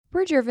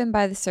We're driven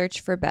by the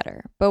search for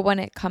better, but when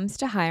it comes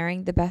to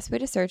hiring, the best way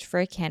to search for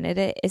a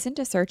candidate isn't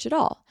to search at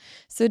all.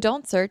 So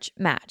don't search,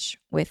 match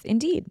with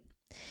Indeed.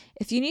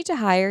 If you need to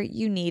hire,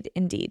 you need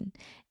Indeed.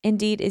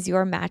 Indeed is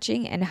your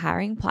matching and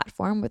hiring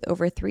platform with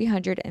over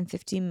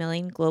 350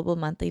 million global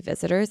monthly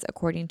visitors,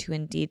 according to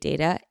Indeed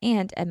data,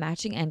 and a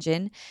matching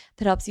engine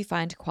that helps you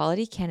find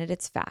quality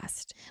candidates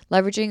fast.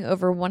 Leveraging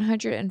over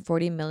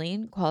 140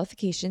 million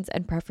qualifications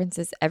and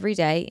preferences every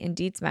day,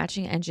 Indeed's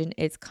matching engine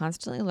is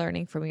constantly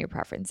learning from your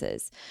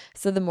preferences.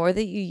 So the more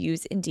that you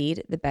use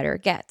Indeed, the better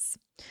it gets.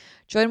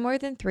 Join more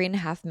than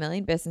 3.5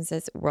 million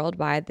businesses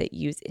worldwide that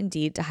use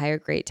Indeed to hire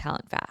great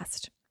talent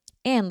fast.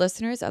 And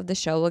listeners of the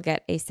show will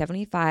get a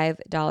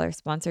 $75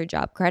 sponsored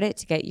job credit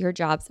to get your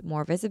jobs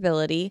more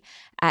visibility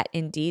at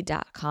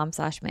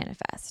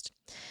Indeed.com/manifest.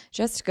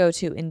 Just go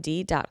to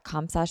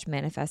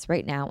Indeed.com/manifest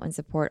right now and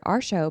support our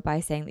show by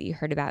saying that you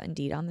heard about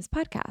Indeed on this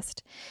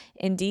podcast.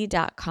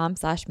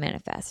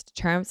 Indeed.com/manifest.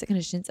 Terms and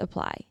conditions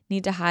apply.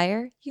 Need to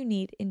hire? You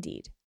need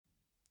Indeed.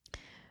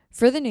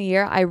 For the new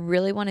year, I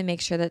really want to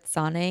make sure that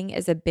sauning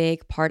is a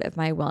big part of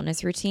my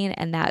wellness routine,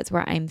 and that is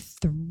where I'm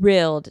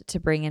thrilled to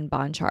bring in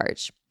Bon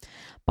Charge.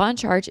 Bon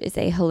Charge is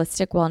a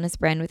holistic wellness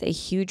brand with a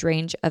huge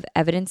range of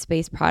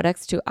evidence-based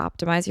products to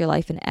optimize your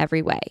life in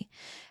every way.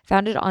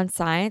 Founded on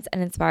science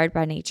and inspired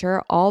by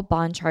nature, all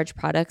Bon Charge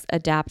products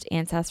adapt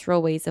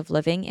ancestral ways of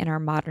living in our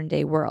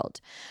modern-day world.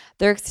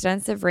 Their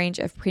extensive range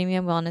of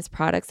premium wellness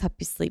products help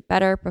you sleep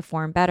better,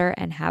 perform better,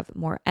 and have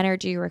more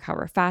energy,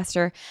 recover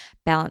faster,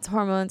 balance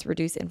hormones,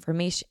 reduce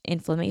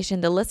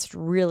inflammation. The list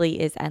really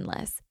is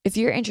endless. If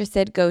you're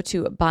interested, go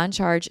to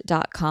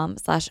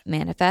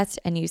boncharge.com/manifest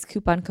and use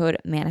coupon code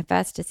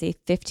MANIFEST to save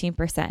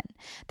 15%.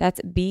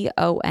 That's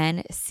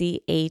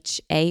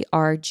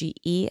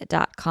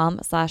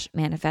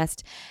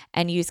BONCHARGE.com/manifest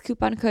and use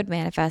coupon code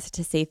MANIFEST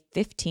to save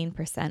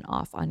 15%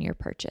 off on your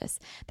purchase.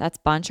 That's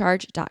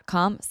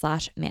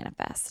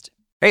boncharge.com/manifest.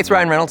 Hey, it's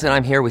Ryan Reynolds, and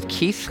I'm here with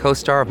Keith,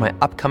 co-star of my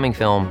upcoming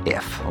film,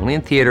 If, only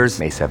in theaters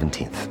May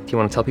 17th. Do you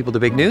want to tell people the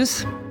big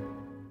news?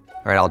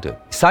 All right, I'll do it.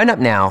 Sign up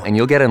now and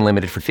you'll get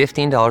unlimited for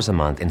 $15 a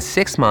month and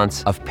 6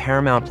 months of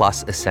Paramount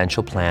Plus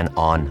Essential Plan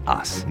on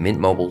us.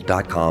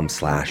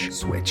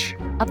 MintMobile.com/switch.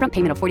 Upfront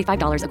payment of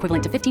 $45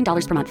 equivalent to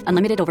 $15 per month.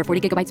 Unlimited over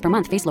 40 gigabytes per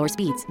month. Face lower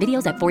speeds.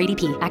 Videos at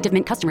 480p. Active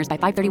Mint customers by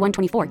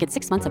 531.24 get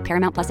 6 months of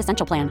Paramount Plus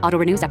Essential Plan. Auto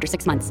renews after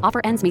 6 months. Offer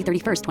ends May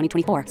 31st,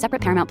 2024.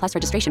 Separate Paramount Plus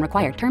registration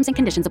required. Terms and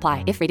conditions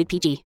apply if rated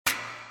PG.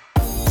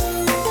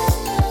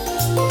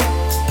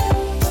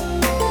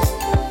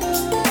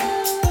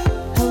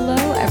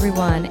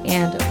 Everyone,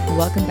 and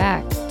welcome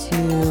back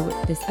to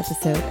this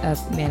episode of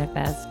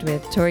Manifest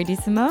with Tori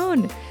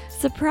DeSimone.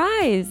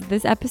 Surprise!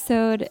 This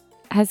episode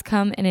has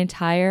come an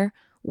entire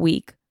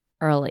week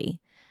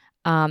early.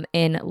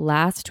 In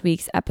last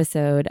week's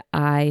episode,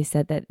 I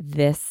said that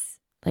this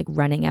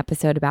running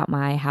episode about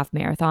my half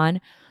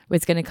marathon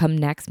was going to come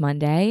next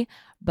Monday,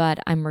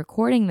 but I'm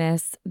recording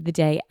this the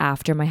day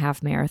after my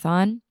half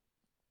marathon.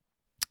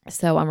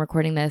 So I'm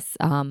recording this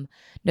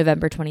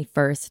November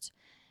 21st.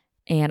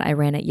 And I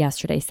ran it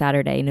yesterday,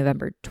 Saturday,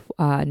 November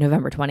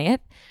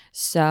 20th.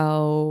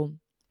 So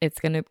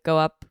it's going to go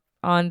up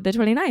on the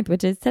 29th,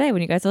 which is today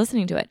when you guys are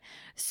listening to it.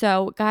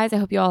 So guys, I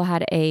hope you all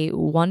had a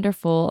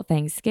wonderful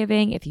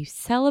Thanksgiving. If you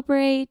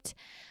celebrate,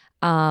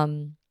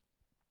 yep,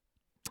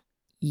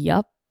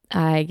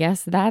 I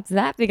guess that's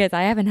that, because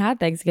I haven't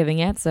had Thanksgiving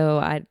yet. So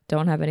I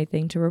don't have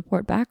anything to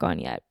report back on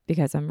yet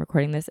because I'm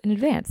recording this in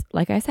advance,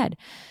 like I said.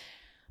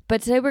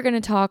 But today we're going to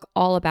talk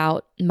all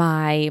about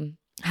my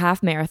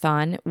half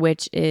marathon,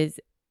 which is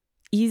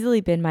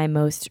easily been my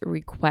most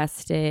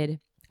requested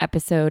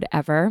episode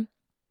ever.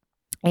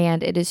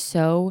 And it is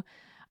so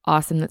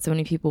awesome that so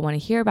many people want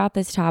to hear about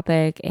this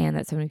topic and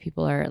that so many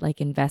people are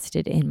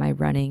invested in my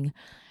running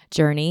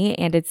journey.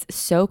 And it's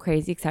so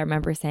crazy because I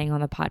remember saying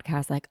on the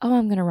podcast, oh,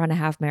 I'm going to run a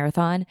half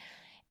marathon.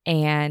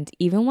 And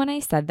even when I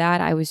said that,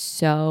 I was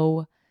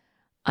so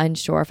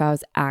unsure if I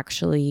was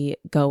actually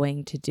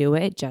going to do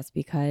it, just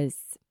because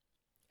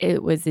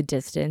it was a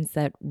distance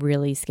that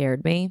really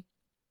scared me.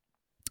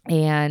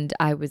 And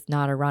I was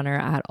not a runner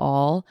at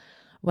all.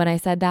 When I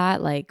said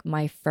that,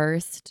 my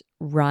first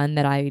run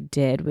that I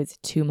did was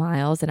 2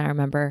 miles. And I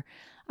remember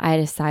I had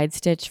a side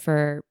stitch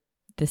for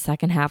the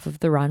second half of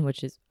the run,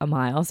 which is a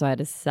mile. So I had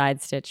a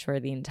side stitch for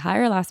the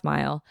entire last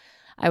mile.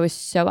 I was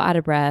so out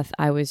of breath.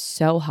 I was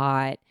so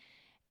hot.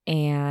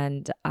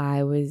 And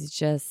I was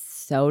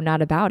just so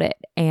not about it.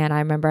 And I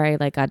remember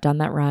I got done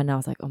that run. And I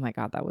was like, oh my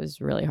God, that was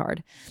really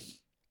hard.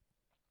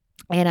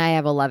 And I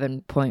have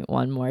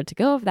 11.1 more to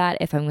go of that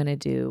if I'm going to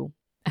do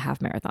a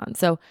half marathon.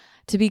 So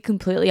to be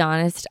completely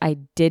honest, I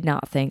did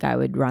not think I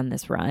would run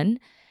this run.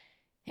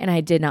 And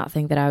I did not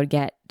think that I would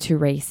get to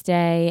race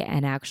day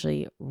and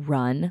actually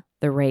run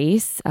the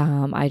race.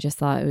 I just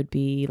thought it would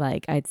be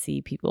I'd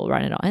see people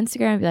run it on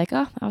Instagram and be like,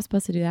 oh, I was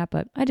supposed to do that,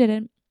 but I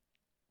didn't.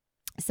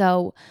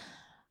 So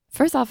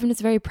first off, I'm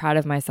just very proud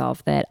of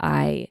myself that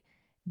I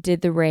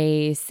did the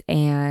race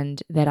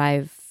and that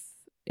I've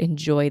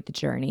enjoyed the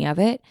journey of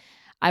it.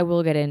 I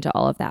will get into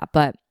all of that.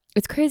 But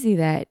it's crazy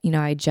that,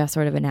 I just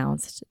sort of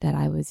announced that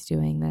I was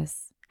doing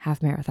this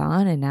half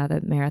marathon, and now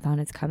the marathon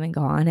is come and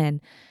gone,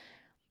 and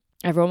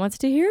everyone wants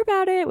to hear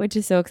about it, which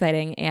is so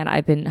exciting. And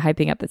I've been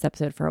hyping up this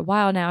episode for a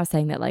while now,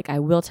 saying that like I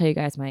will tell you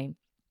guys my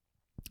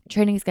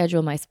training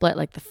schedule, my split,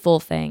 like the full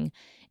thing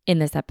in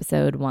this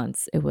episode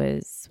once it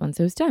was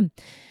done.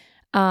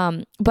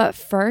 But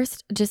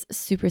first, just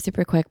super,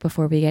 super quick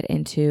before we get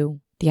into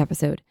the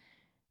episode,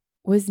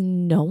 was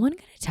no one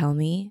going to tell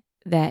me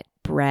that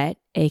Brett,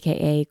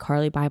 aka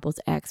Carly Bible's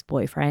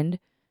ex-boyfriend,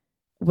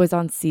 was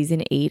on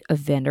season 8 of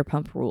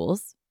Vanderpump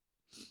Rules?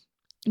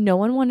 No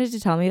one wanted to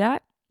tell me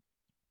that.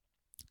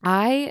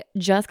 I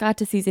just got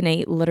to season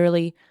 8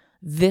 literally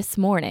this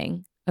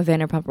morning of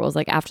Vanderpump Rules.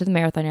 Like after the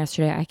marathon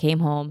yesterday, I came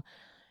home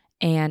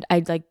and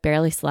I like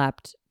barely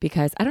slept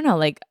because I don't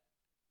know,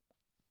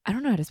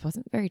 I just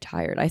wasn't very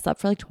tired. I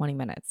slept for like 20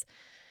 minutes.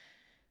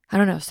 I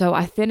don't know. So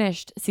I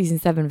finished season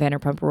 7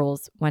 Vanderpump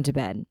Rules, went to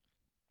bed,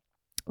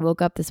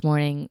 woke up this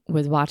morning,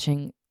 was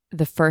watching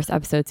the first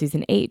episode,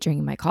 season 8,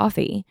 drinking my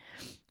coffee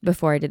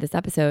before I did this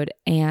episode.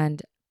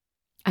 And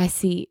I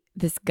see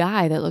this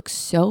guy that looks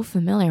so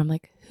familiar. I'm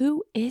like,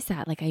 who is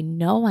that? Like, I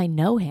know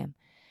him.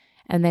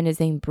 And then his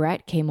name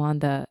Brett came on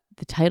the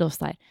title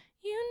slide.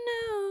 You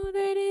know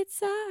that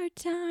it's our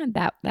time.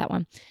 That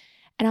one.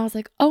 And I was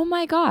like, oh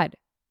my God.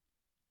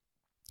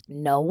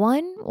 No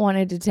one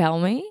wanted to tell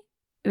me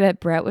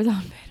that Brett was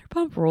on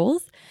Vanderpump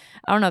Rules.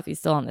 I don't know if he's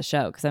still on the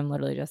show because I'm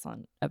literally just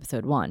on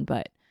episode 1.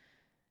 But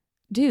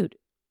dude,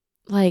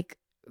 like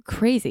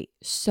crazy.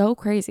 So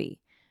crazy.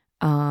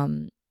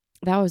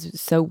 That was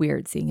so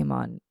weird seeing him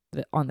on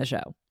the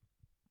show.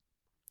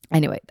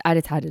 Anyway, I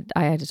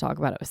had to talk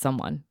about it with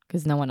someone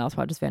because no one else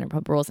watches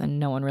Vanderpump Rules and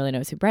no one really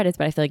knows who Brett is,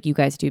 but I feel like you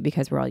guys do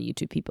because we're all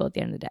YouTube people at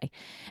the end of the day.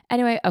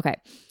 Anyway, okay,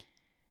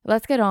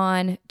 let's get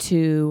on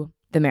to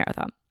the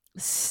marathon.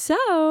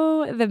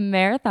 So the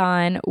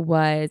marathon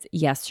was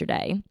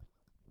yesterday.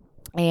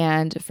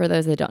 And for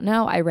those that don't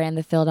know, I ran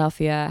the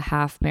Philadelphia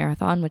half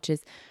marathon, which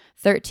is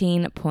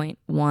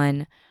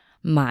 13.1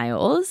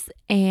 miles.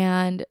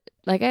 And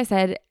like I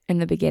said in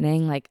the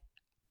beginning, like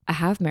a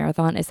half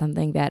marathon is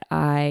something that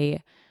I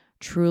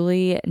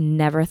truly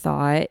never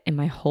thought in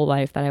my whole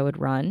life that I would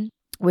run,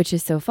 which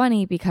is so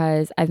funny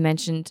because I've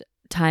mentioned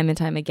time and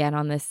time again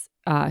on this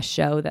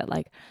show that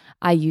like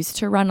I used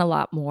to run a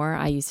lot more.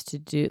 I used to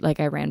do, like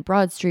I ran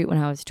Broad Street when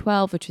I was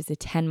 12, which was a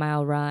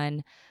 10-mile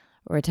run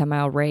or a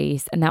 10-mile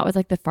race. And that was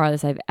like the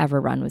farthest I've ever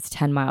run was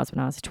 10 miles when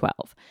I was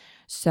 12.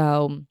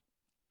 So,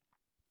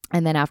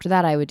 and then after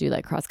that I would do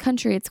like cross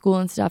country at school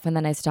and stuff. And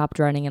then I stopped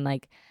running in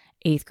like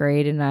 8th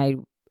grade.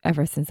 And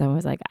ever since I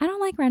was like, I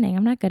don't like running.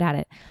 I'm not good at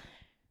it.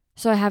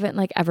 So I haven't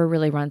like ever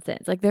really run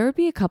since. Like there would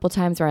be a couple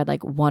times where I'd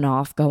like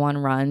one-off go on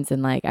runs.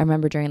 And like I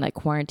remember during like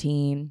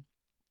quarantine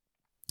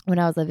when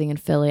I was living in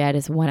Philly, I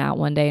just went out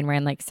one day and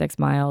ran like 6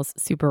 miles,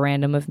 super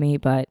random of me,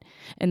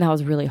 and that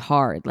was really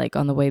hard. Like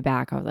on the way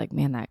back, I was like,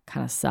 man, that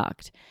kind of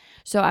sucked.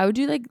 So I would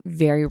do like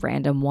very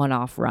random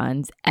one-off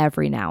runs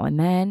every now and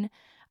then.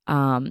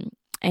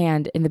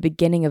 And in the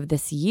beginning of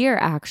this year,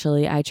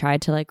 actually, I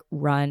tried to like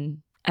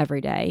run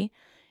every day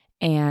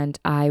and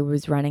I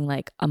was running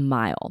like a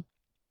mile.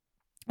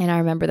 And I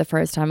remember the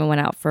first time I went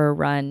out for a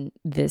run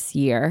this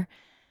year,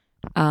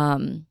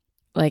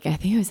 like I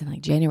think it was in like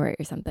January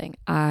or something.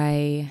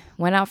 I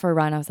went out for a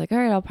run. I was like, all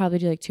right, I'll probably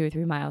do like 2 or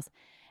 3 miles.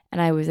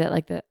 And I was at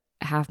like the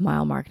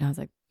half-mile mark and I was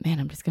like, man,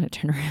 I'm just going to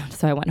turn around.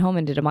 So I went home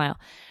and did a mile.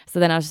 So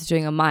then I was just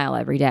doing a mile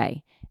every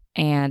day.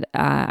 And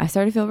I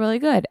started to feel really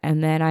good.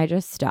 And then I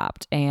just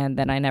stopped. And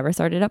then I never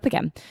started up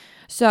again.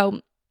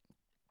 So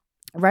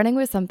running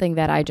was something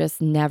that I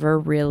just never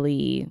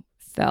really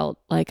felt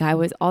like I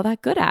was all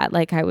that good at.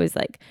 Like I was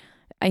like,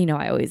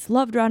 I always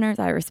loved runners.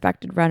 I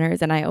respected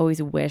runners. And I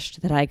always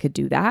wished that I could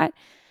do that.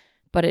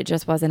 But it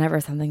just wasn't ever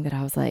something that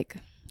I was like,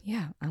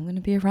 yeah, I'm going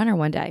to be a runner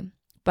one day.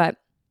 But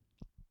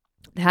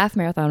the half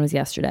marathon was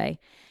yesterday.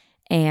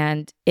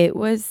 And it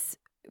was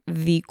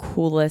the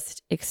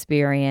coolest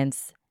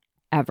experience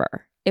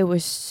ever. It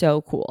was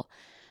so cool.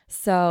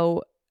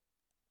 So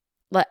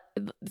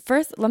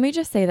first, let me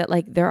just say that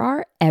like there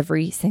are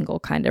every single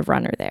kind of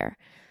runner there.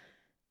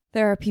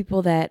 There are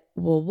people that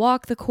will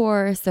walk the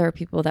course. There are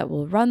people that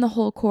will run the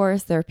whole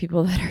course. There are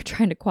people that are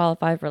trying to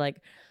qualify for like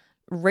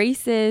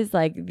races,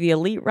 like the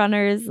elite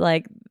runners,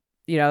 like,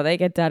 they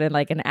get done in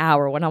like an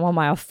hour. When I'm on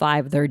mile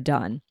 5, they're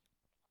done.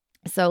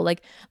 So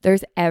like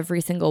there's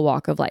every single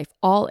walk of life,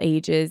 all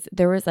ages.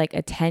 There was like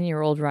a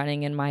 10-year-old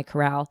running in my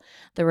corral.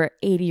 There were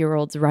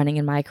 80-year-olds running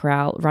in my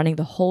corral, running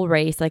the whole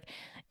race. Like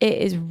it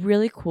is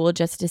really cool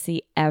just to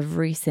see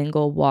every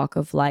single walk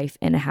of life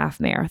in a half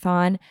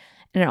marathon.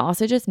 And it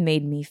also just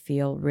made me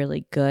feel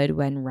really good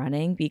when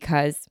running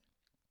because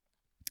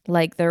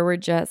like there were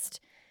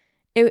just,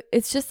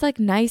 it's just like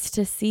nice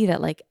to see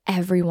that like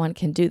everyone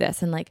can do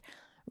this. And like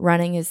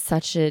running is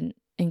such an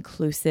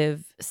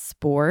inclusive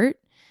sport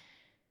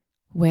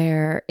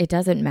where it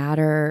doesn't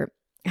matter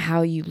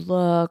how you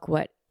look,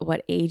 what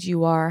age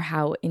you are,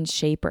 how in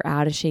shape or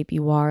out of shape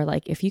you are.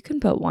 Like if you can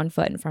put one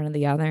foot in front of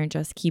the other and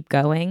just keep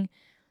going,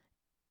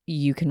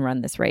 you can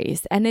run this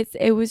race. And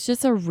it was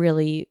just a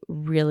really,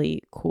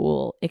 really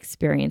cool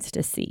experience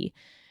to see,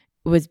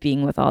 was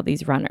being with all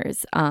these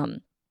runners.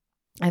 And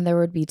there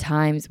would be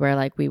times where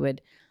like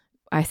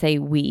I say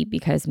we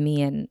because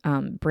me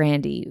and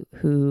Brandy,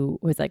 who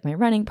was like my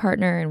running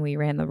partner and we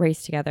ran the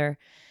race together,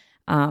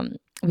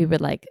 we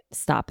would like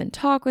stop and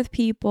talk with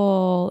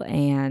people,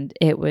 and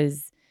it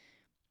was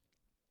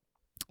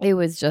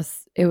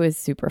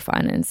super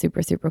fun and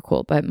super, super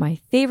cool. But my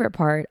favorite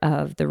part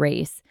of the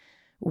race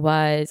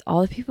was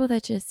all the people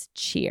that just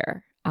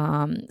cheer.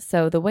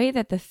 So the way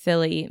that the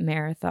Philly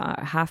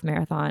half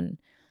marathon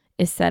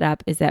is set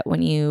up is that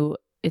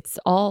it's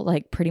all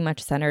like pretty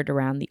much centered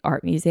around the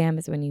art museum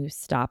is when you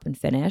stop and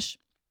finish.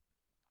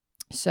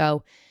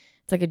 So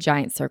it's like a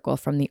giant circle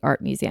from the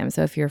art museum.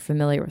 So if you're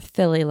familiar with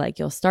Philly, like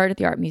you'll start at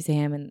the art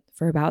museum, and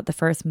for about the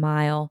first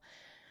mile,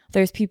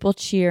 there's people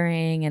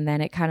cheering, and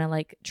then it kind of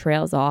like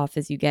trails off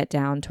as you get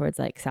down towards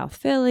like South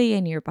Philly,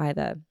 and you're by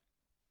the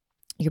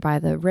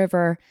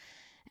river.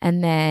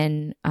 And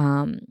then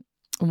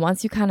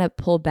once you kind of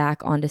pull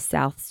back onto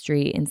South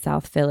Street in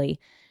South Philly,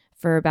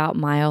 for about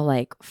mile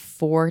like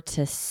 4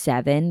 to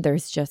 7,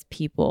 there's just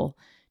people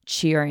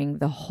cheering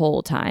the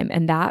whole time.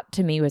 And that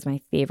to me was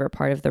my favorite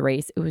part of the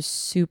race. It was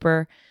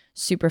super,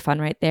 super fun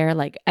right there.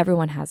 Like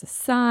everyone has a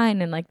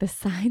sign, and like the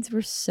signs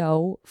were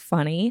so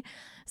funny.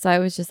 So I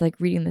was just like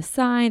reading the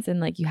signs, and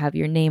like you have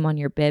your name on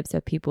your bib,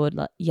 so people would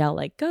yell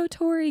like, "Go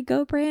Tori,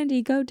 go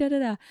Brandy, go da da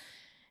da."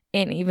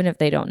 And even if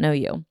they don't know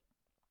you.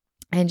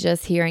 And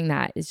just hearing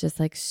that is just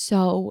like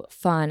so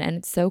fun, and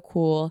it's so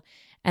cool.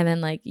 And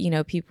then like,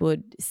 people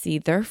would see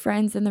their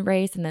friends in the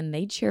race, and then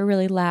they'd cheer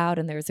really loud.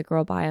 And there was a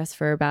girl by us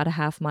for about a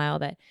half mile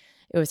that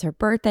it was her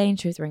birthday, and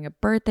she was wearing a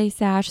birthday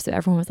sash. So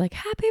everyone was like,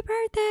 "Happy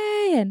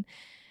birthday." And,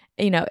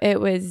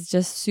 it was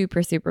just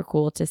super, super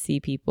cool to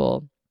see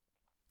people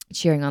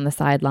cheering on the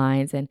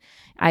sidelines. And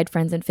I had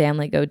friends and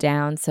family go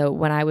down. So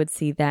when I would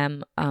see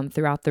them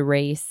throughout the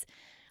race,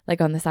 like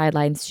on the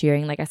sidelines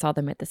cheering, like I saw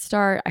them at the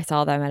start, I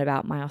saw them at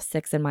about mile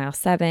 6 and mile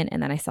 7,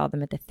 and then I saw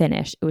them at the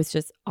finish. It was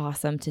just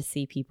awesome to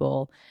see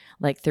people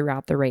like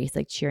throughout the race,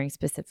 like cheering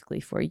specifically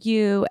for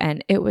you.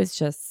 And it was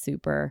just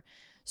super,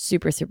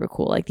 super, super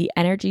cool. Like the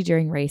energy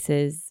during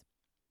races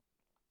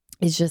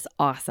is just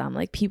awesome.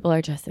 Like people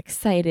are just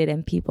excited,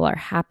 and people are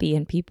happy,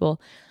 and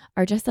people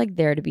are just like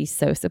there to be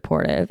so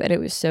supportive. And it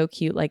was so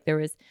cute. Like there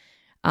was,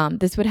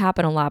 this would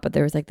happen a lot, but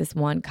there was like this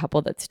one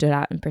couple that stood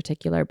out in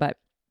particular. But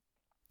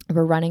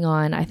we're running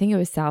on, I think it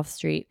was South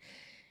Street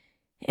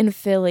in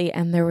Philly,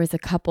 and there was a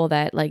couple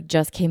that like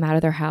just came out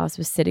of their house,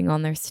 was sitting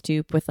on their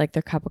stoop with like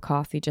their cup of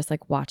coffee, just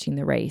like watching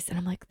the race. And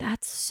I'm like,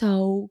 that's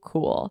so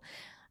cool.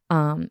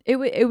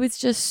 It was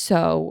just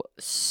so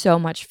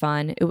much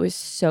fun. It was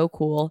so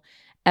cool.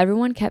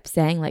 Everyone kept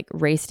saying like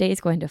race day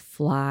is going to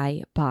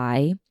fly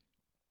by.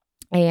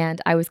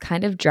 And I was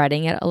kind of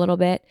dreading it a little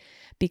bit,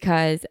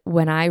 because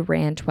when I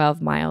ran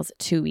 12 miles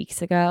 2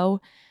 weeks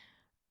ago,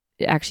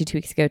 actually 2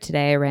 weeks ago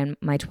today, I ran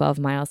my 12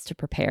 miles to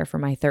prepare for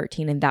my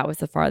 13, and that was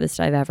the farthest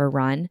I've ever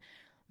run.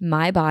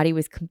 My body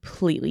was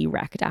completely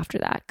wrecked after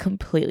that,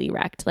 completely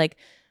wrecked. Like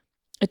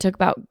it took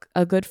about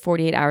a good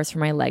 48 hours for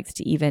my legs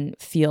to even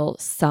feel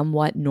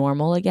somewhat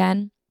normal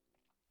again.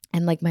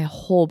 And like my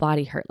whole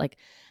body hurt, like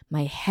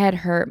my head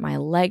hurt, my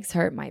legs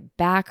hurt, my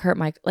back hurt,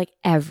 like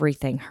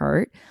everything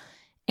hurt.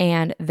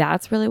 And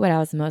that's really what I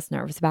was most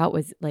nervous about,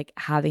 was like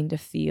having to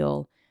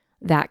feel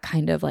that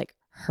kind of like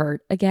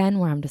hurt again,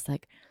 where I'm just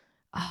like,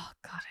 oh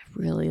God,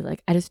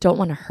 I just don't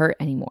want to hurt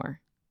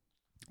anymore.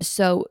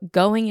 So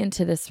going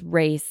into this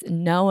race,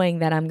 knowing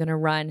that I'm going to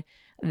run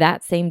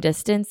that same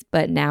distance,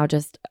 but now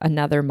just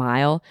another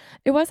mile,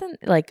 it wasn't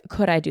like,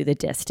 could I do the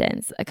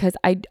distance? Because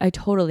I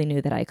totally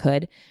knew that I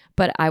could,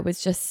 but I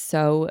was just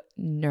so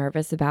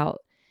nervous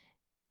about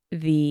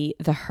the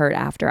hurt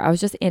after. I was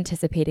just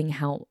anticipating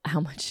how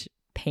much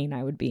pain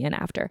I would be in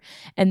after.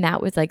 And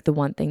that was like the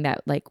one thing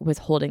that like was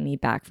holding me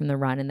back from the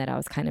run, and that I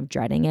was kind of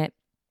dreading it,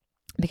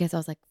 because I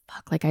was like,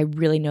 fuck, like I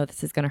really know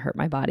this is going to hurt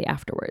my body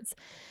afterwards.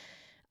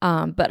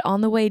 But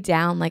on the way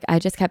down, like I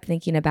just kept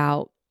thinking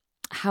about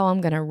how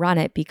I'm going to run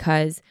it,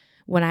 because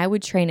when I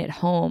would train at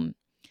home,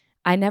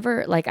 I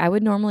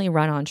would normally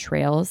run on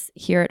trails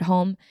here at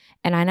home,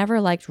 and I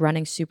never liked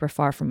running super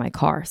far from my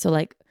car. So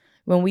like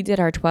when we did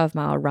our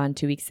 12-mile run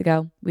 2 weeks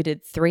ago, we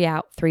did 3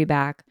 out, 3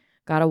 back,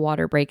 got a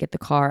water break at the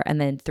car, and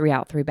then 3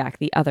 out, 3 back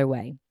the other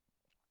way.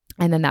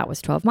 And then that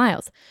was 12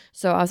 miles.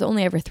 So I was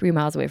only ever 3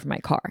 miles away from my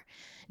car.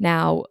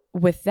 Now,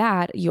 with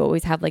that, you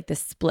always have like this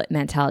split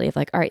mentality of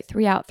like, all right,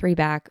 3 out, 3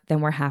 back, then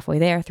we're halfway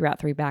there, 3 out,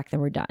 3 back, then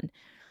we're done.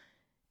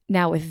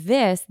 Now with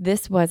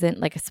this wasn't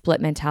like a split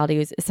mentality. It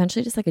was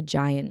essentially just like a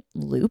giant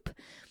loop.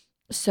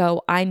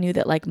 So I knew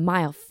that like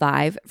mile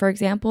 5, for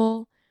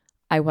example,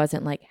 I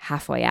wasn't like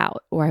halfway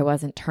out, or I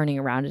wasn't turning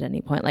around at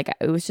any point. Like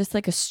it was just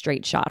like a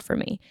straight shot for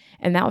me.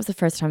 And that was the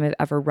first time I've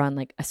ever run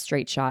like a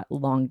straight shot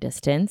long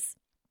distance.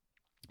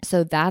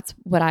 So that's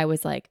what I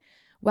was like,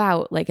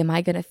 wow, like, am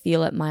I going to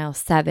feel at mile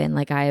 7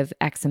 like I have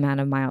X amount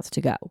of miles to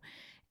go?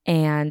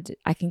 And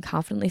I can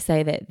confidently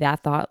say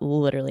that thought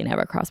literally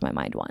never crossed my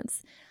mind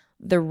once.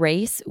 the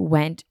race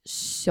went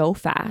so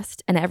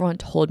fast and everyone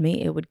told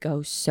me it would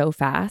go so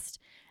fast.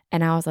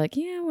 And I was like,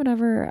 yeah,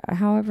 whatever,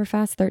 however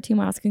fast 13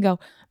 miles can go.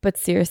 But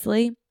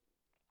seriously,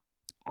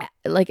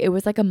 like it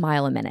was like a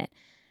mile a minute,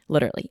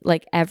 literally.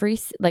 Like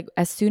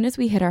as soon as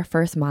we hit our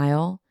first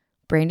mile,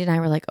 Brandy and I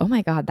were like, oh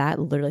my God, that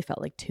literally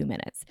felt like 2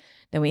 minutes.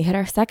 Then we hit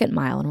our second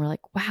mile and we're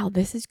like, wow,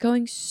 this is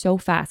going so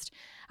fast.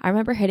 I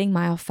remember hitting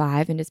mile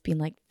 5 and just being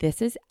like,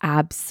 this is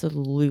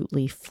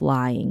absolutely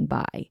flying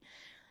by.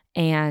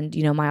 And,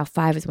 mile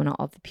 5 is when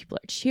all the people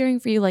are cheering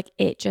for you. Like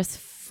it just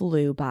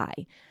flew by.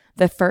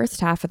 The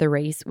first half of the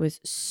race was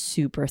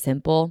super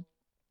simple.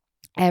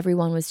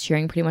 Everyone was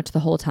cheering pretty much the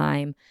whole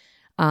time.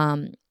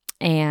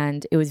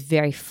 And it was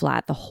very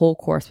flat. The whole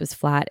course was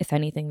flat. If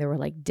anything, there were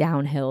like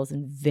downhills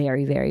and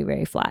very, very,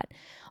 very flat.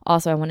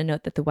 Also, I want to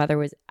note that the weather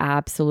was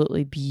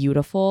absolutely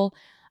beautiful.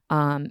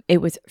 It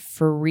was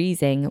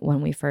freezing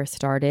when we first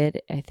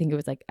started. I think it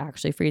was like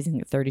actually freezing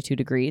at 32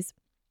 degrees.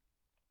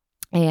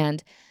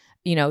 And,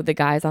 the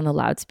guys on the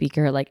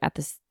loudspeaker, like at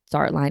the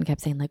start line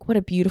kept saying like, what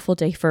a beautiful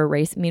day for a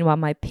race. Meanwhile,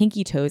 my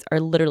pinky toes are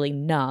literally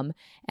numb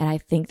and I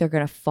think they're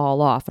going to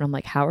fall off. And I'm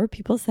like, how are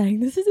people saying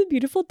this is a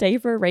beautiful day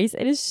for a race?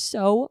 It is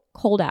so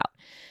cold out.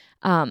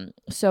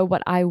 So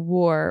what I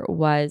wore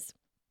was,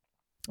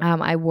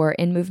 I wore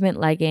in movement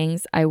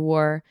leggings. I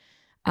wore,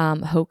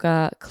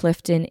 Hoka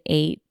Clifton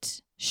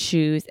 8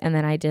 shoes. And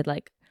then I did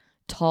like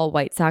tall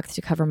white socks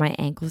to cover my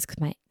ankles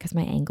because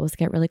my ankles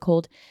get really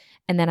cold.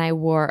 And then I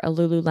wore a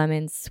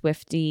Lululemon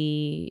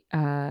Swifty,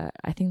 I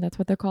think that's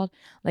what they're called,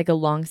 like a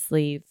long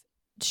sleeve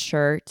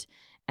shirt.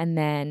 And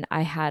then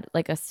I had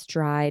like a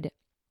Stride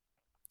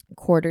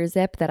quarter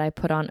zip that I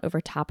put on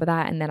over top of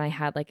that. And then I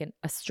had like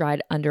a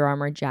Stride Under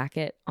Armour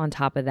jacket on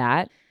top of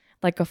that,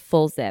 like a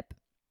full zip.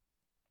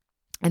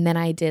 And then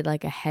I did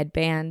like a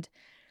headband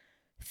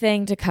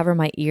thing to cover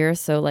my ears.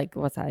 So like,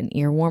 what's that, an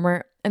ear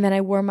warmer? And then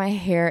I wore my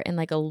hair in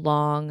like a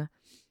long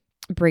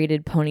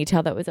braided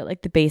ponytail that was at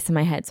like the base of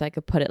my head so I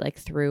could put it like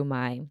through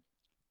my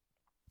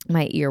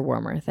ear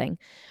warmer thing.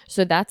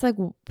 So that's like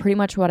pretty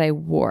much what I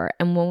wore.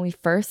 And when we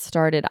first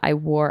started, I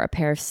wore a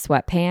pair of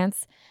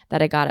sweatpants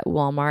that I got at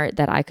Walmart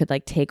that I could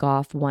like take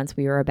off once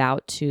we were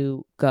about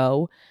to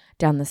go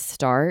down the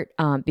start,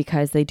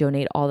 because they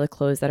donate all the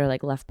clothes that are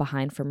like left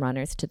behind from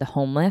runners to the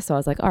homeless. So I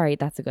was like, all right,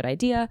 that's a good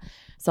idea.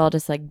 So I'll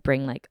just like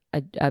bring like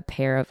a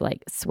pair of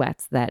like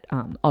sweats that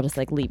I'll just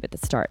like leave at the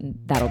start and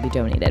that'll be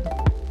donated.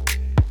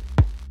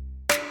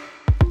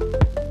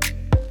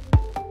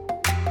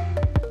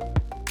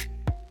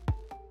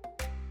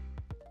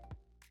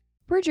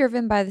 We're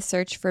driven by the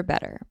search for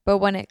better, but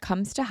when it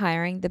comes to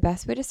hiring, the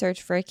best way to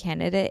search for a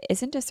candidate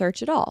isn't to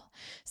search at all.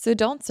 So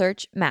don't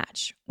search,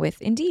 match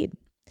with Indeed.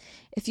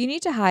 If you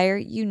need to hire,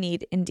 you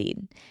need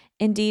Indeed.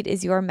 Indeed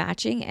is your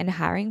matching and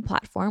hiring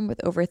platform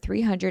with over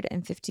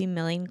 350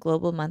 million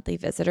global monthly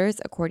visitors,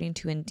 according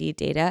to Indeed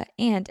data,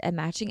 and a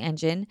matching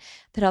engine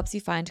that helps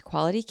you find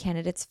quality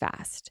candidates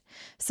fast.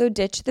 So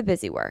ditch the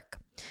busy work.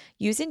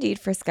 Use Indeed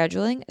for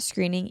scheduling,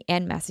 screening,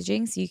 and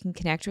messaging so you can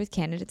connect with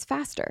candidates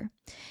faster.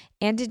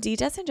 And Indeed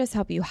doesn't just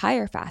help you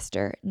hire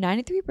faster.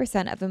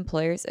 93% of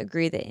employers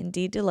agree that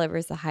Indeed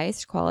delivers the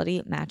highest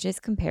quality matches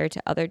compared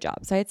to other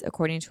job sites,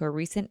 according to a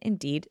recent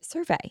Indeed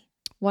survey.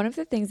 One of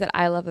the things that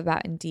I love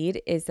about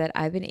Indeed is that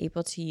I've been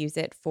able to use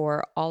it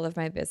for all of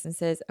my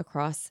businesses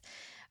across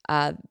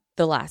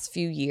the last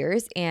few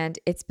years, and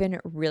it's been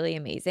really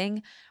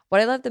amazing.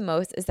 What I love the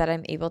most is that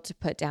I'm able to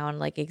put down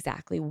like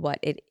exactly what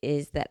it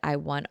is that I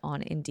want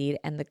on Indeed,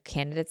 and the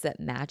candidates that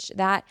match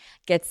that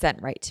get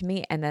sent right to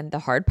me. And then the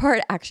hard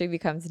part actually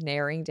becomes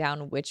narrowing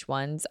down which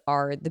ones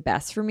are the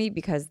best for me,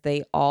 because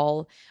they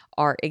all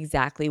are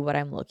exactly what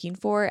I'm looking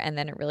for. And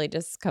then it really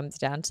just comes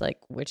down to like,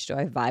 which do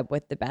I vibe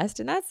with the best?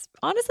 And that's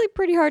honestly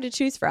pretty hard to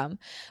choose from.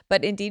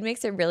 But Indeed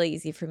makes it really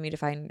easy for me to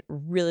find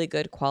really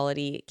good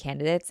quality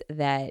candidates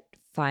that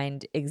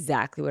find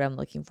exactly what I'm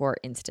looking for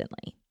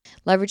instantly.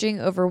 Leveraging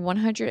over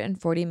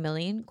 140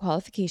 million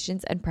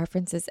qualifications and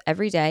preferences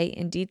every day,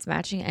 Indeed's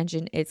matching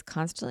engine is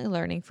constantly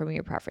learning from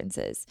your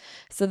preferences.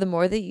 So the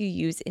more that you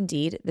use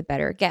Indeed, the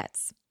better it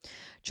gets.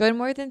 Join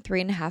more than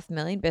 3.5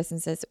 million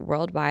businesses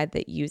worldwide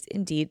that use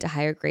Indeed to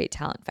hire great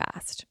talent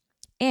fast.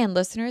 And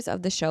listeners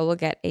of the show will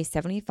get a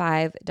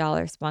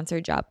 $75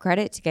 sponsored job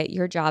credit to get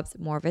your jobs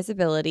more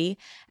visibility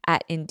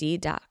at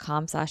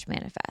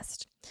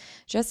Indeed.com/manifest.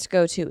 Just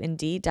go to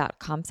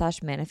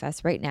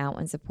Indeed.com/manifest right now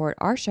and support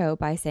our show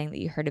by saying that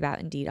you heard about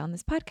Indeed on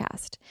this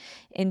podcast.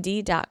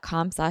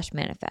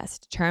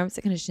 Indeed.com/manifest. Terms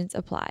and conditions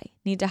apply.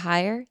 Need to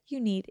hire? You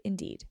need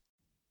Indeed.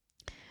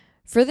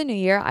 For the new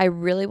year, I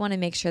really want to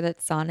make sure that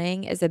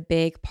sauning is a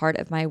big part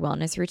of my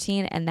wellness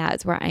routine, and that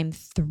is where I'm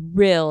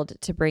thrilled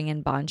to bring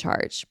in Bon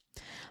Charge.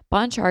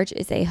 Bon Charge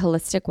is a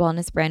holistic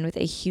wellness brand with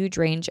a huge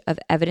range of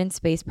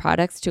evidence-based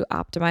products to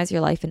optimize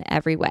your life in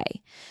every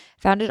way.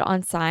 Founded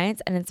on science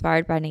and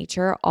inspired by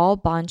nature, all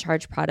Bon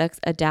Charge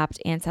products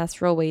adapt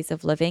ancestral ways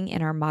of living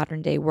in our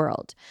modern-day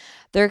world.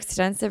 Their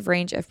extensive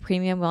range of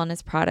premium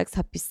wellness products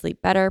help you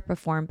sleep better,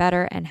 perform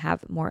better, and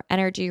have more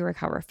energy,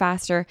 recover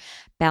faster,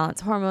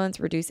 balance hormones,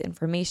 reduce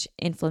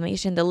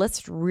inflammation. The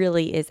list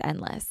really is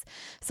endless.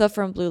 So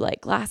from blue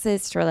light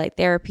glasses, to light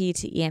therapy,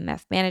 to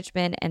EMF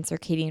management and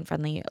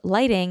circadian-friendly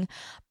lighting,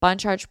 Bon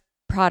Charge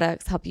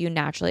products help you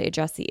naturally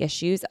address the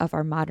issues of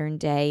our modern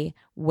day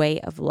way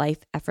of life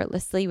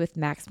effortlessly with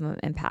maximum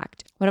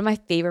impact. One of my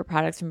favorite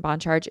products from Bon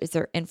Charge is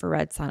their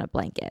infrared sauna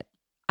blanket.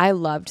 I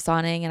loved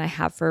sauning and I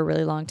have for a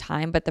really long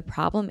time, but the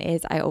problem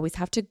is I always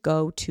have to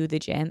go to the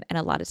gym, and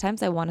a lot of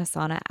times I want a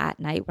sauna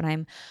at night when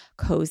I'm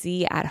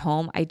cozy at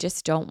home. I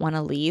just don't want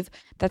to leave.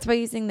 That's why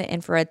using the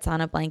infrared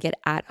sauna blanket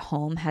at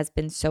home has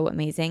been so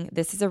amazing.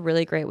 This is a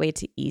really great way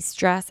to ease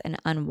stress and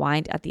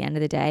unwind at the end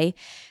of the day.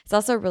 It's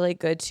also really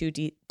good to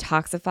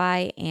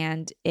detoxify,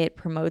 and it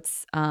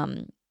promotes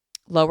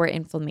lower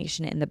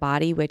inflammation in the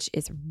body, which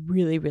is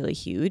really, really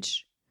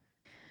huge.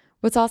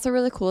 What's also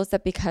really cool is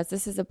that because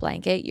this is a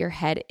blanket, your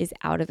head is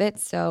out of it.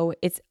 So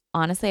it's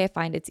honestly, I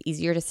find it's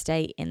easier to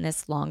stay in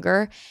this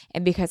longer.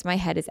 And because my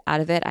head is out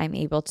of it, I'm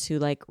able to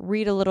like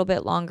read a little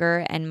bit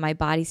longer, and my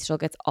body still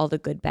gets all the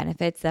good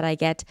benefits that I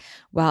get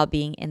while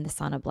being in the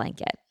sauna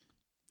blanket.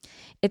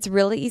 It's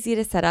really easy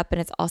to set up, and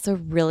it's also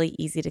really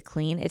easy to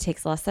clean. It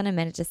takes less than a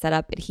minute to set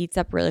up. It heats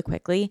up really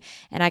quickly,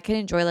 and I can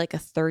enjoy like a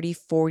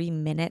 30-40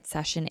 minute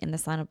session in the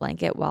sauna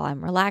blanket while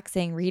I'm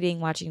relaxing, reading,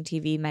 watching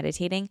TV,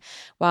 meditating.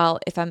 While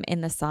if I'm in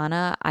the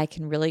sauna, I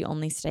can really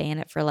only stay in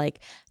it for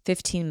like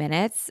 15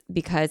 minutes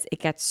because it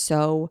gets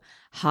so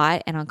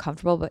hot and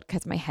uncomfortable, but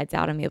because my head's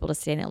out, I'm able to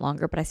stay in it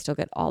longer, but I still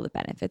get all the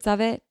benefits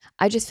of it.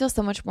 I just feel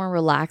so much more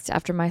relaxed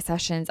after my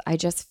sessions. I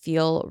just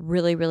feel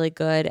really, really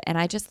good, and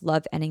I just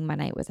love ending my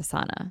night with a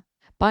sauna.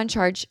 Bon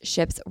Charge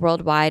ships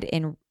worldwide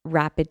in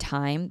rapid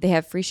time. They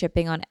have free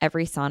shipping on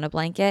every sauna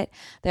blanket.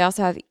 They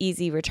also have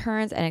easy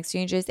returns and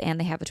exchanges, and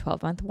they have a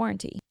 12-month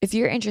warranty. If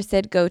you're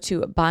interested, go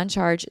to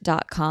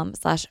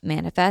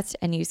boncharge.com/manifest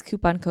and use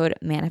coupon code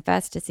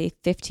manifest to save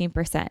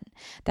 15%.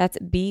 That's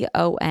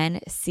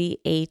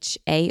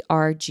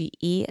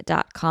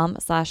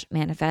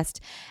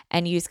BONCHARGE.com/manifest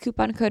and use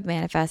coupon code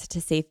manifest to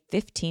save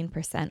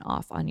 15%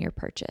 off on your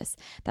purchase.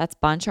 That's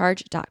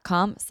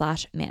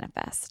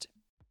boncharge.com/manifest.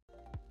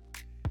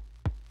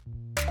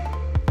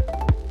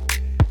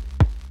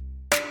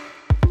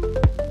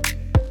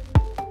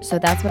 So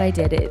that's what I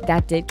did.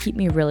 That did keep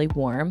me really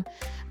warm.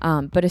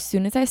 But as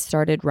soon as I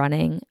started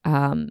running,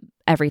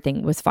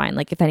 everything was fine.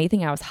 Like if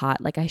anything, I was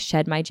hot. Like I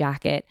shed my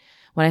jacket.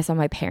 When I saw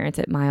my parents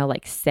at mile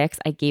like 6,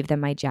 I gave them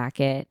my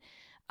jacket.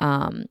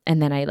 And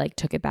then I like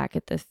took it back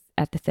at the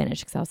finish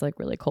because I was like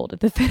really cold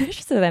at the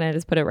finish. So then I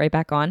just put it right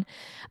back on.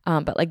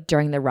 But like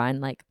during the run,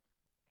 like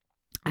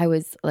I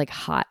was like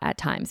hot at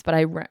times, but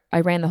I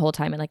ran the whole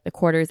time in like the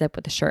quarter zip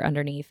with the shirt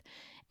underneath.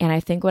 And I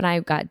think when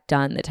I got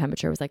done, the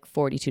temperature was like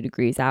 42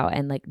 degrees out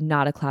and like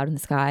not a cloud in the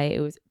sky.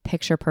 It was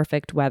picture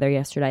perfect weather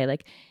yesterday.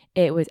 Like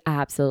it was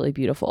absolutely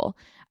beautiful.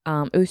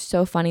 It was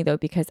so funny though,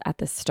 because at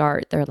the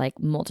start, there are like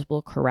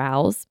multiple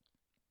corrals.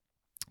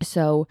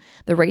 So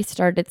the race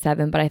started at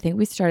 7, but I think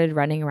we started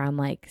running around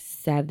like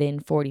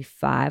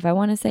 7:45, I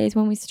want to say is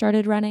when we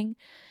started running.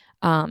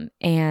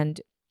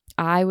 And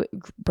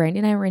Brandy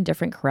and I were in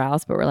different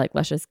corrals, but we're like,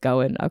 let's just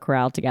go in a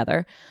corral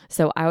together.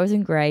 So I was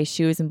in gray,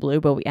 she was in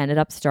blue, but we ended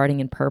up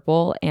starting in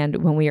purple. And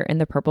when we were in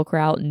the purple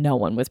corral, no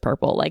one was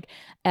purple. Like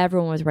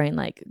everyone was wearing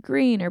like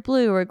green or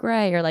blue or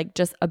gray or like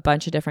just a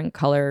bunch of different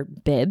color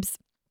bibs.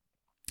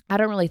 I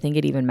don't really think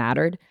it even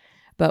mattered.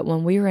 But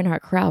when we were in our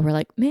corral, we're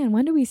like, man,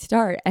 when do we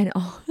start? And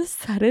all of a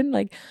sudden,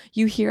 like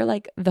you hear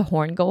like the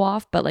horn go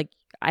off, but like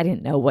I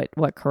didn't know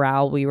what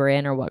corral we were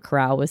in or what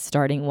corral was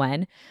starting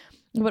when.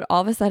 But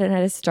all of a sudden,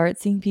 I just start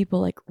seeing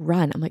people like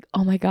run. I'm like,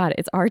 oh my God,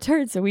 it's our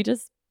turn. So we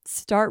just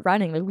start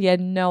running. Like we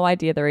had no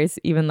idea the race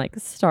even like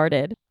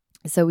started.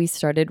 So we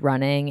started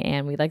running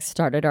and we like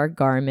started our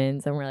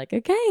Garmins and we're like,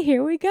 okay,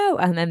 here we go.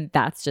 And then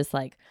that's just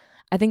like,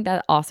 I think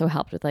that also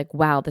helped with like,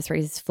 wow, this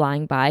race is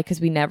flying by because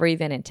we never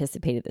even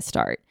anticipated the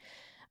start.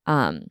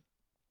 That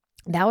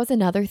was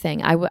another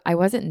thing. I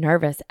wasn't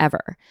nervous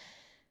ever.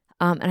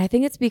 And I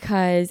think it's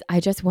because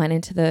I just went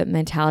into the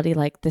mentality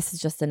like this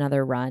is just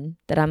another run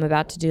that I'm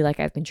about to do.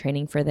 Like I've been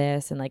training for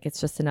this and like it's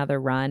just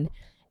another run.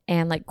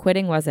 And like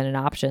quitting wasn't an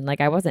option.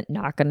 Like I wasn't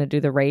not going to do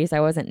the race.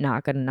 I wasn't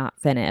not going to not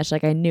finish.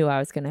 Like I knew I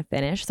was going to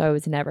finish. So I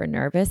was never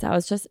nervous. I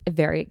was just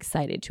very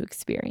excited to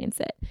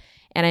experience it.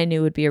 And I knew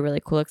it would be a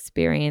really cool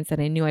experience.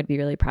 And I knew I'd be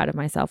really proud of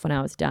myself when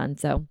I was done.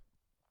 So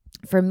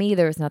for me,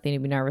 there was nothing to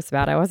be nervous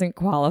about. I wasn't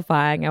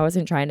qualifying. I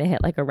wasn't trying to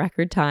hit like a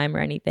record time or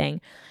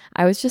anything.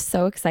 I was just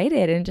so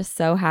excited and just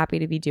so happy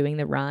to be doing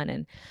the run.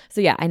 And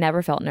so, yeah, I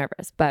never felt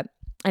nervous. But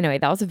anyway,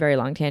 that was a very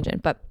long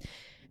tangent. But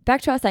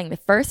back to what I was saying, the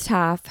first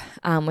half,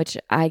 which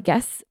I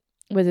guess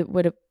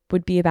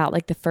would be about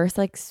like the first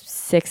like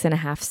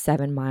 6.5,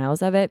 7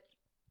 miles of it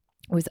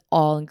It was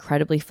all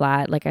incredibly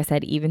flat. Like I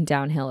said, even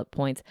downhill at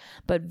points,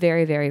 but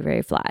very, very,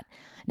 very flat.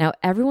 Now,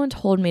 everyone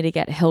told me to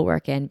get hill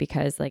work in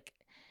because like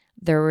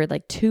there were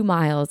like 2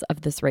 miles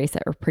of this race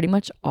that were pretty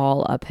much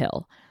all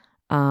uphill.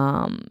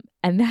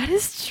 And that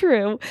is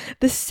true.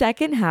 The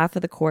second half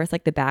of the course,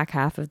 like the back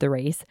half of the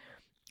race,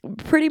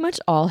 pretty much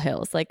all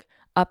hills, like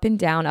up and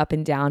down,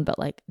 but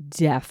like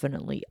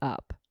definitely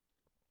up.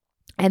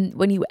 And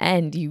when you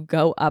end, you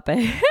go up a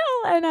hill.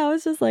 And I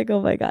was just like, oh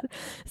my God.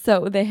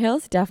 So the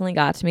hills definitely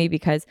got to me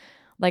because,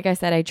 like I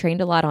said, I trained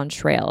a lot on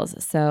trails.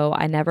 So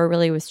I never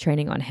really was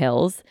training on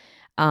hills.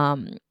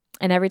 And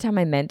every time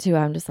I meant to,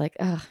 I'm just like,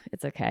 oh,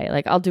 it's okay.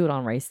 Like I'll do it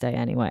on race day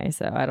anyway.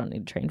 So I don't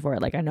need to train for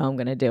it. Like I know I'm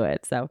going to do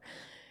it. So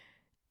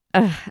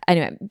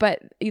anyway,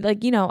 but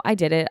like, I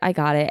did it. I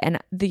got it. And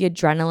the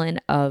adrenaline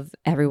of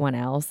everyone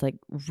else like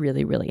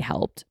really, really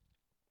helped.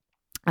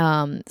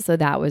 So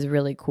that was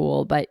really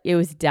cool, but it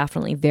was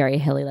definitely very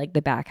hilly. Like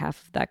the back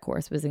half of that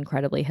course was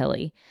incredibly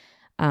hilly.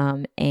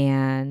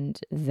 And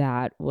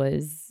that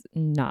was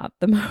not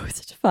the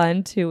most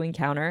fun to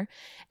encounter.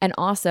 And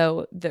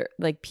also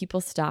people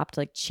stopped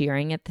like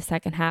cheering at the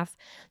second half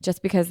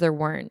just because there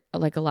weren't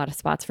like a lot of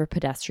spots for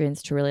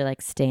pedestrians to really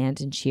like stand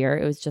and cheer.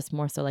 It was just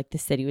more so like the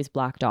city was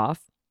blocked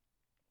off.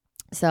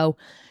 So,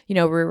 we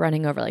were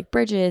running over like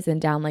bridges and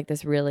down like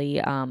this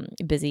really,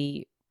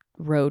 busy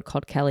road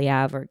called Kelly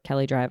Ave or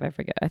Kelly Drive. I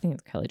forget. I think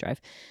it's Kelly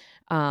Drive.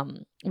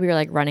 We were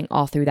like running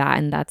all through that,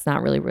 and that's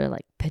not really where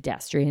like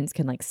pedestrians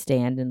can like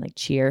stand and like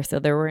cheer. So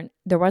there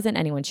wasn't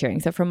anyone cheering.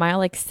 So from mile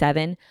like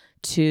 7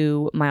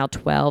 to mile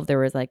 12, there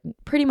was like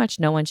pretty much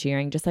no one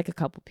cheering, just like a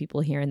couple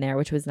people here and there,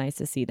 which was nice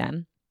to see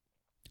them.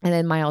 And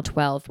then mile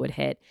 12 would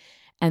hit,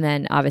 and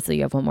then obviously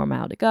you have one more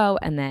mile to go,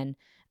 and then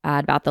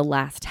about the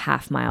last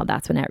half mile,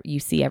 that's when you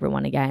see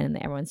everyone again and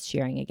everyone's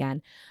cheering again.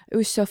 It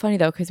was so funny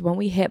though, because when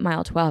we hit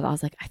mile 12, I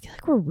was like, I feel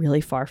like we're really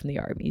far from the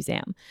art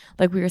museum.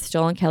 Like we were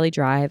still on Kelly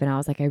Drive, and I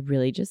was like, I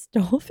really just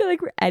don't feel like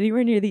we're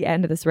anywhere near the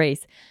end of this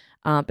race.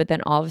 But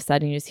then all of a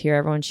sudden you just hear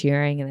everyone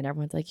cheering, and then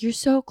everyone's like, you're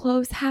so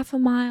close, half a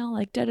mile,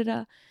 like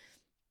da-da-da.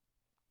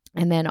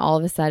 And then all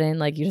of a sudden,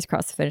 like you just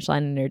cross the finish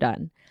line and you're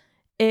done.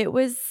 It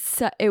was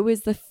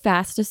the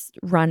fastest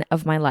run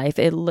of my life.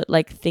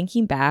 Like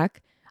thinking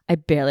back, I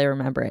barely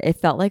remember it.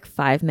 It felt like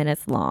 5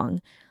 minutes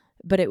long,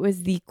 but it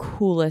was the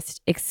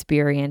coolest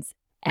experience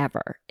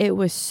ever. It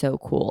was so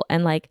cool.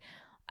 And like,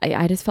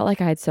 I just felt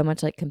like I had so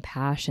much like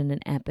compassion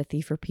and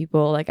empathy for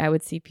people. Like I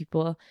would see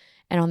people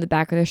and on the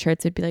back of their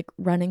shirts, it'd be like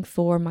running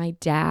for my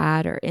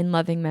dad or in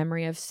loving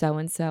memory of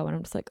so-and-so. And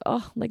I'm just like,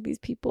 oh, like these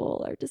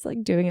people are just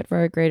like doing it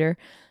for a greater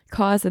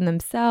cause than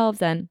themselves.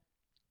 And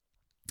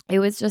it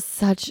was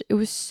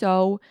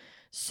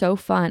so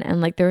fun.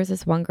 And like, there was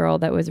this one girl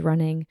that was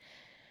running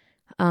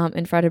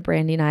in front of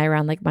Brandy and I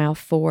around like mile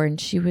 4, and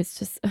she was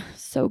just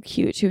so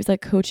cute. She was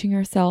like coaching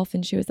herself,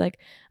 and she was like,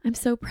 I'm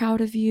so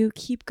proud of you.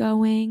 Keep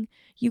going.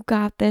 You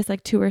got this,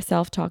 like to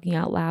herself, talking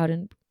out loud.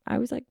 And I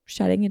was like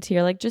shedding a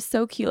tear, like just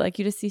so cute. Like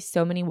you just see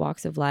so many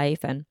walks of life,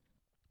 and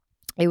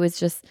it was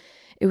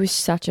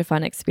such a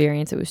fun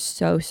experience. It was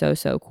so, so,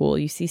 so cool.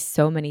 You see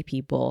so many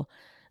people.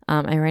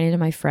 I ran into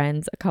my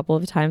friends a couple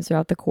of times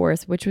throughout the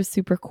course, which was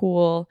super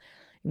cool.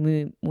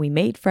 We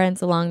made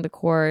friends along the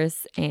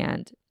course,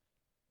 and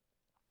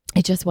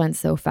it just went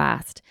so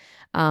fast.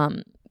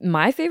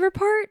 My favorite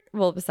part,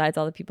 well, besides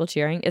all the people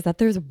cheering, is that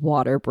there's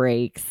water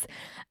breaks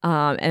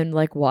and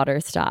like water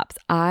stops.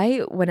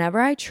 Whenever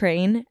I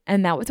train,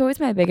 and that was always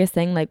my biggest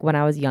thing, like when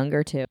I was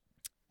younger too,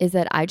 is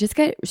that I just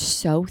get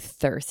so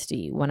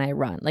thirsty when I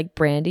run. Like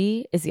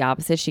Brandy is the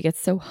opposite. She gets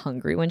so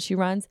hungry when she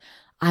runs.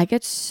 I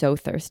get so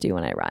thirsty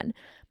when I run.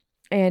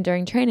 And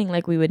during training,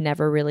 like we would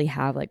never really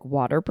have like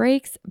water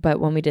breaks. But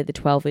when we did the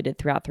 12, we did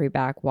 3 out, 3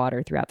 back,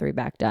 water, 3 out, 3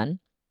 back, done.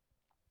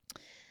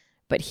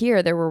 But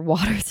here there were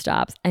water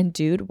stops, and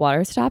dude,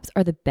 water stops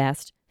are the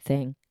best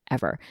thing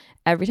ever.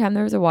 Every time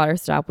there was a water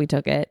stop, we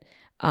took it.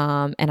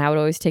 And I would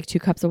always take 2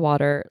 cups of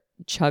water,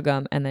 chug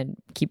them, and then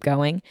keep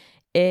going.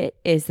 It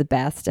is the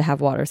best to have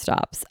water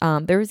stops.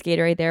 There was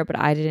Gatorade there, but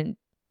I didn't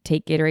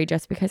take Gatorade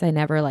just because I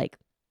never like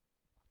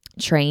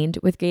trained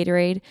with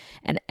Gatorade.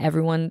 And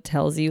everyone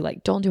tells you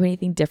like, don't do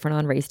anything different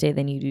on race day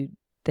than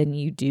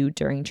you do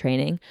during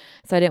training.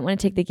 So I didn't want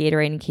to take the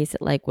Gatorade in case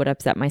it like would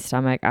upset my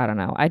stomach. I don't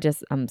know.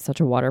 I'm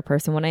such a water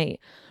person. When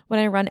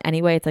I run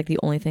anyway, it's like the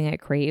only thing I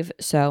crave.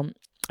 So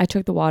I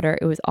took the water.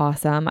 It was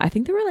awesome. I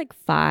think there were like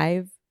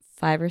five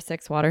or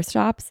 6 water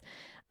stops,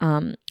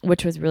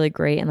 which was really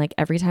great. And like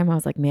every time I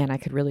was like, man, I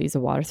could really use a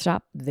water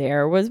stop,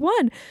 there was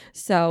one.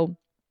 So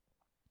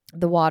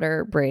the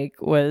water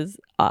break was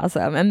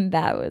awesome. And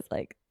that was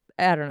like,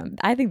 I don't know.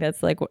 I think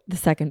that's like the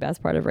second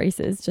best part of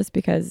races, just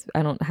because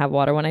I don't have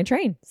water when I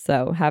train.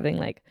 So having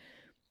like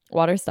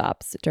water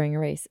stops during a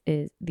race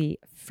is the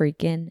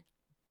freaking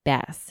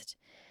best.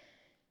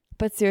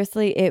 But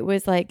seriously, it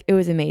was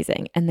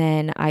amazing. And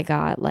then I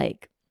got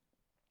like,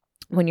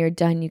 when you're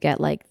done, you get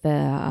like the,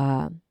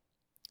 I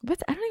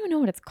don't even know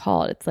what it's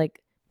called. It's like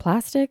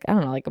plastic. I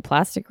don't know, like a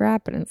plastic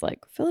wrap, and it's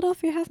like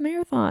Philadelphia Half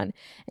Marathon,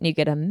 and you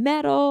get a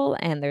medal,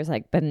 and there's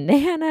like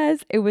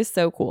bananas. It was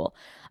so cool.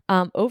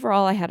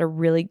 Overall, I had a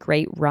really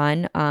great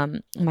run.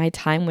 My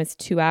time was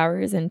 2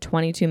 hours and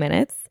 22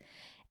 minutes.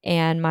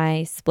 And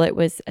my split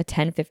was a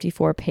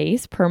 10:54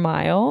 pace per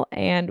mile.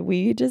 And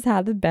we just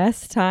had the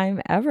best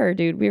time ever,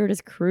 dude. We were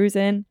just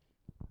cruising,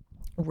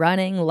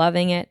 running,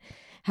 loving it,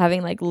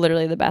 having like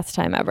literally the best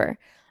time ever.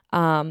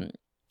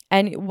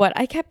 And what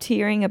I kept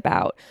hearing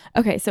about,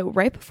 okay, so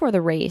right before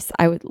the race,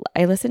 I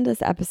listened to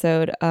this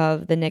episode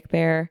of the Nick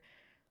Bare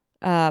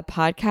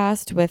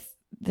podcast with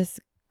this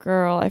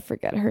girl, I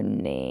forget her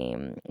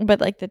name,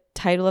 but like the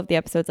title of the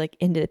episode's like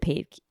Into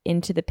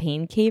the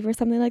Pain Cave or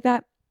something like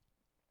that.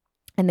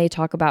 And they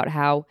talk about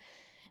how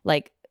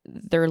like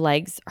their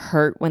legs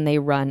hurt when they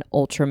run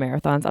ultra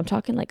marathons. I'm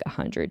talking like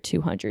 100,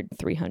 200,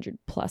 300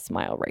 plus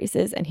mile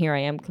races. And here I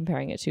am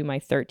comparing it to my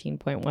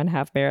 13.1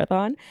 half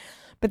marathon.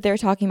 But they're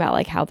talking about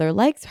like how their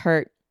legs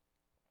hurt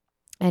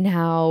and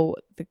how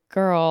the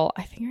girl,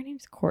 I think her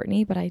name's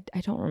Courtney, but I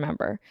don't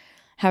remember,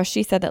 how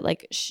she said that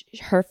like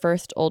her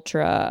first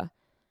ultra,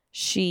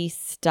 she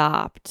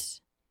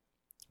stopped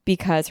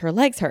because her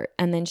legs hurt.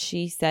 And then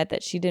she said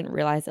that she didn't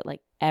realize that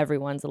like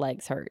everyone's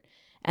legs hurt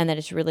and that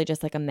it's really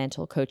just like a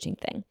mental coaching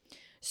thing.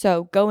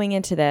 So going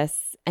into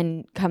this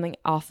and coming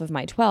off of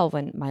my 12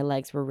 when my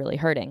legs were really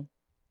hurting,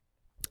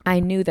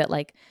 I knew that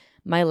like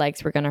my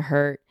legs were going to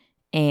hurt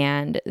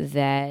and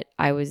that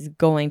I was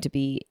going to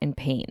be in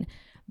pain.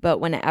 But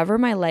whenever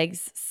my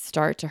legs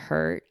start to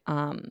hurt,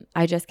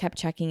 I just kept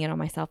checking in on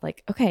myself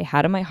like, okay,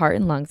 how do my heart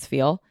and lungs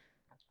feel?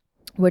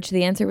 Which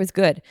the answer was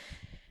good.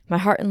 My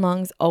heart and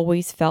lungs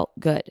always felt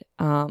good.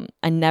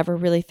 I never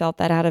really felt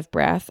that out of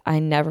breath. I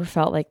never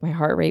felt like my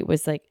heart rate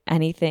was like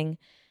anything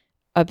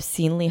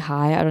obscenely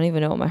high. I don't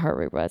even know what my heart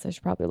rate was. I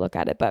should probably look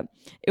at it, but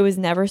it was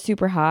never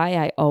super high.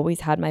 I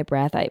always had my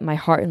breath. My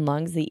heart and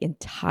lungs the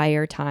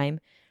entire time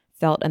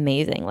felt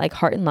amazing. Like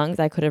heart and lungs,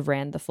 I could have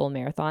ran the full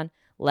marathon.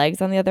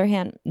 Legs, on the other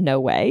hand, no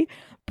way.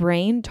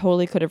 Brain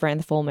totally could have ran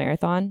the full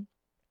marathon.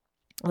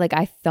 Like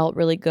I felt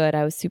really good.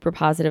 I was super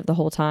positive the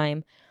whole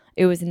time.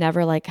 It was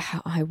never like,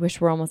 oh, I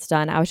wish we're almost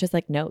done. I was just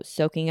like, no,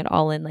 soaking it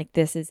all in. Like,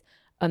 this is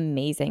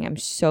amazing. I'm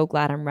so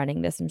glad I'm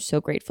running this. I'm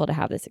so grateful to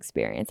have this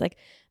experience. Like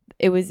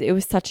it was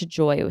such a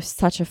joy. It was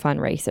such a fun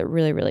race. It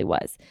really, really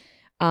was.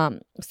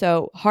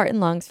 So heart and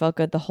lungs felt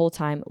good the whole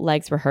time.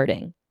 Legs were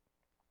hurting.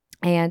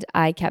 And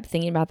I kept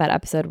thinking about that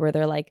episode where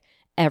they're like,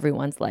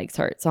 everyone's legs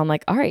hurt. So I'm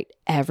like, all right,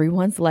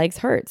 everyone's legs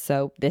hurt.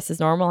 So this is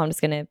normal.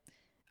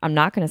 I'm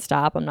not going to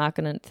stop. I'm not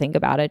going to think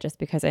about it just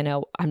because I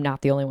know I'm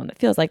not the only one that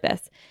feels like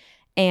this.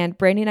 And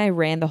Brandy and I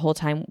ran the whole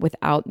time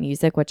without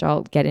music, which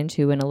I'll get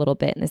into in a little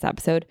bit in this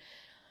episode.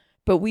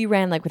 But we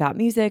ran like without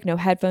music, no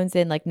headphones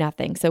in, like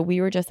nothing. So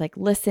we were just like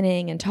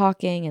listening and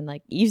talking and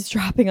like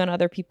eavesdropping on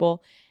other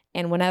people.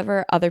 And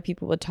whenever other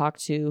people would talk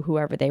to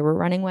whoever they were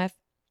running with,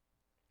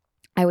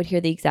 I would hear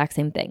the exact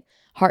same thing.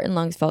 Heart and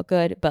lungs felt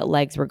good, but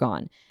legs were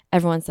gone.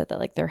 Everyone said that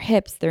like their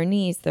hips, their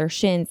knees, their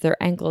shins,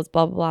 their ankles,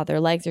 blah, blah, blah,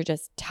 their legs are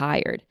just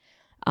tired.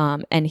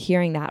 And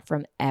hearing that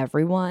from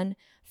everyone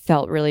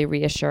felt really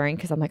reassuring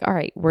because I'm like, all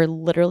right, we're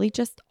literally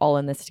just all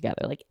in this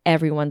together. Like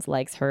everyone's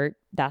legs hurt.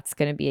 That's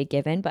going to be a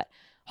given, but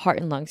heart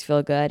and lungs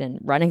feel good and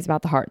running's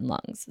about the heart and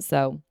lungs.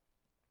 So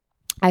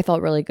I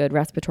felt really good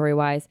respiratory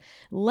wise.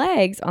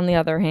 Legs, on the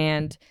other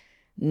hand,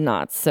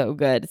 not so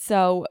good.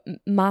 So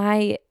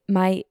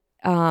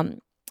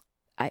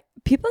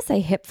people say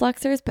hip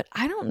flexors, but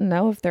I don't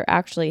know if they're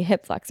actually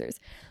hip flexors.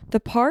 The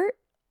part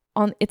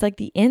on, it's like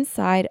the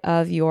inside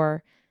of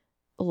your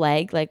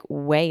leg, like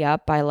way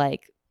up by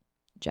like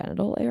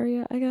genital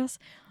area, I guess,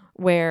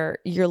 where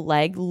your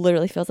leg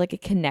literally feels like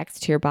it connects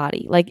to your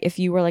body. Like if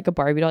you were like a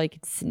Barbie doll, you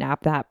could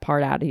snap that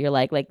part out of your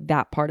leg. Like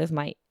that part of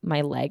my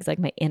legs, like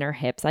my inner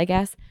hips, I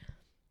guess,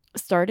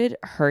 started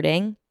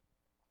hurting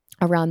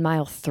around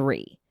mile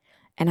 3.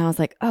 And I was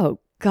like, oh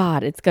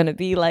God, it's going to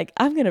be like,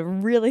 I'm going to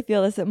really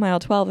feel this at mile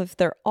 12 if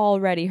they're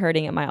already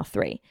hurting at mile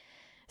 3.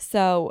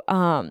 So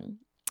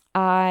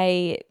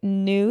I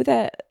knew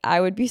that I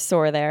would be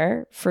sore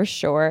there for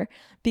sure,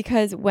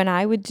 because when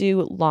I would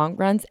do long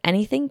runs,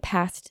 anything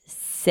past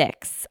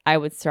 6, I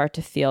would start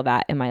to feel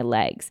that in my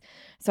legs.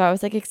 So I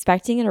was like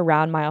expecting it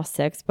around mile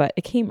 6, but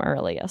it came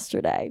early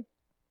yesterday.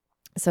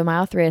 So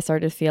mile 3, I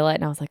started to feel it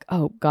and I was like,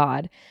 oh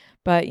God.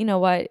 But you know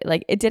what?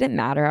 Like it didn't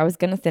matter. I was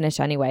going to finish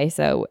anyway,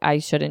 so I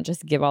shouldn't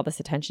just give all this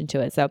attention to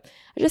it. So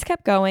I just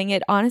kept going.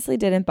 It honestly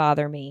didn't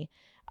bother me.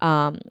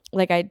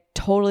 Like I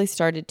totally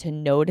started to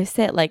notice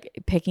it. Like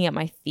picking up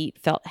my feet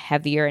felt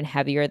heavier and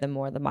heavier the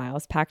more the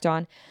miles packed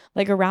on.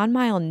 Like around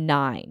mile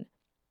 9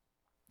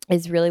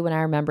 is really when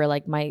I remember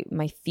like my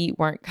feet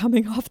weren't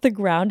coming off the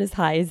ground as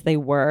high as they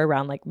were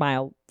around like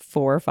mile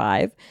 4 or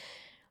 5.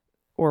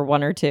 Or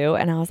 1 or 2.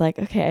 And I was like,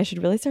 okay, I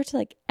should really start to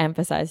like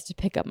emphasize to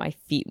pick up my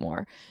feet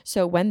more.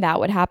 So when that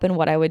would happen,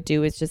 what I would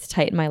do is just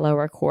tighten my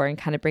lower core and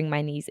kind of bring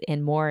my knees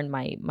in more, and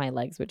my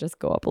legs would just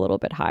go up a little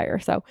bit higher.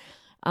 So,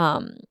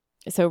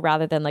 so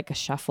rather than like a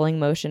shuffling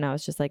motion, I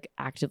was just like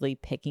actively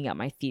picking up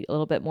my feet a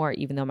little bit more,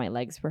 even though my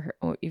legs were,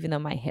 even though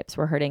my hips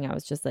were hurting, I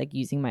was just like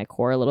using my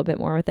core a little bit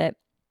more with it.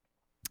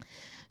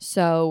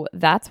 So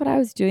that's what I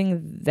was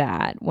doing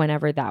that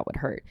whenever that would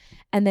hurt.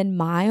 And then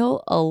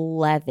mile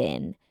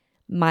 11,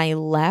 my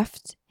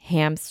left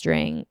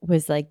hamstring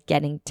was like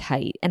getting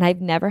tight. And I've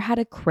never had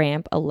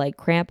a leg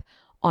cramp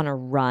on a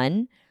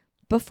run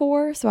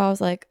before. So I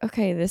was like,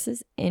 okay, this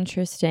is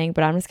interesting,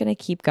 but I'm just going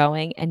to keep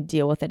going and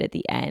deal with it at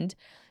the end.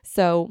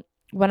 So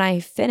when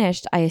I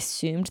finished, I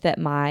assumed that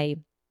my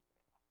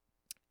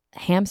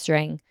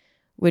hamstring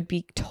would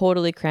be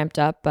totally cramped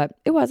up, but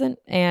it wasn't,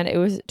 and it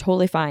was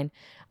totally fine.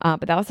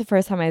 But that was the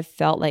first time it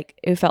felt like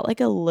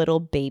a little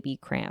baby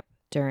cramp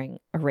during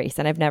a race,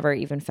 and I've never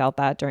even felt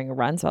that during a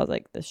run. So I was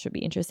like, this should be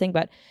interesting,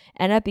 but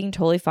ended up being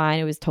totally fine.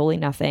 It was totally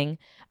nothing.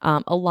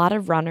 A lot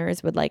of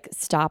runners would like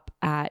stop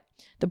at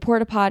the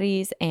porta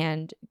potties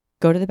and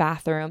go to the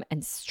bathroom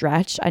and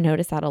stretch. I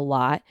noticed that a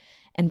lot.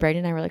 And Brady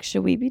and I were like,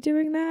 should we be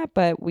doing that?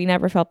 But we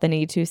never felt the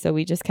need to, so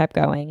we just kept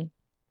going.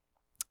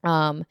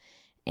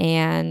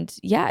 And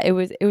yeah, it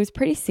was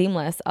pretty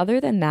seamless.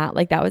 Other than that,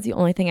 like that was the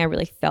only thing I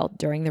really felt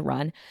during the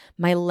run.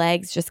 My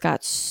legs just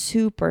got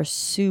super,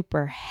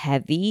 super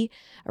heavy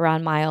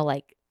around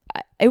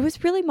it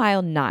was really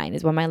mile 9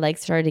 is when my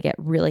legs started to get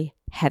really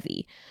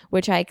heavy,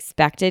 which I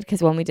expected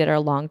because when we did our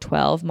long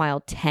 12,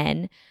 mile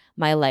 10,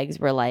 my legs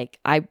were like,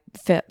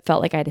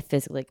 felt like I had to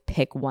physically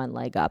pick one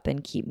leg up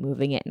and keep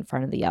moving it in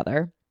front of the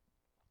other.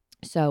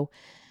 So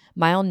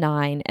mile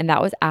 9, and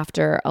that was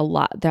after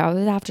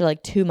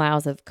like 2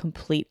 miles of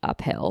complete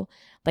uphill.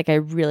 Like I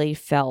really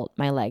felt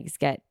my legs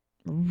get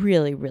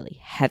really, really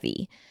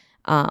heavy.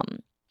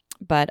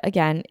 But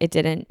again, it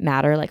didn't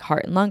matter. Like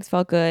heart and lungs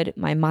felt good.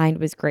 My mind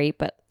was great,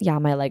 but yeah,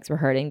 my legs were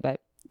hurting,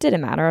 but it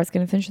didn't matter. I was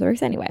going to finish the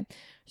race anyway.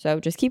 So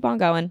just keep on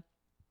going.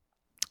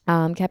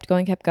 Kept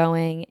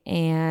going.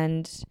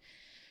 And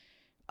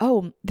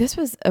this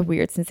was a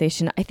weird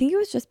sensation. I think it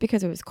was just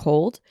because it was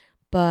cold,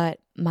 but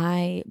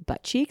my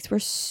butt cheeks were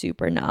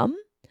super numb.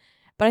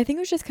 But I think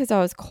it was just because I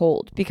was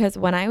cold, because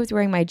when I was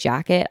wearing my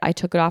jacket, I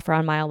took it off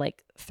around mile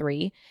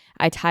 3.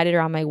 I tied it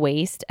around my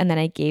waist, and then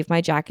I gave my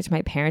jacket to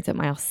my parents at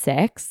mile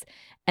 6.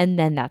 And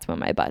then that's when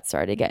my butt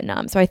started to get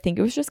numb. So I think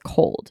it was just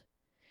cold,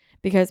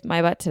 because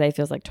my butt today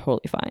feels like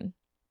totally fine.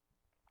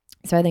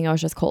 So I think I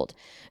was just cold.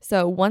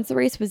 So once the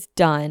race was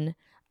done,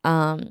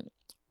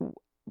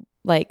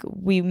 like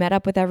we met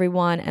up with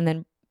everyone, and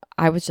then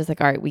I was just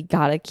like, all right, we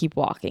got to keep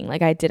walking.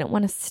 Like I didn't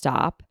want to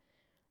stop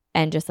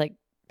and just like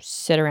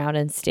sit around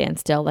and stand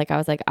still. Like I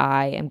was like,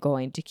 I am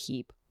going to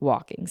keep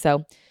walking.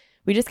 So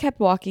we just kept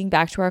walking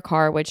back to our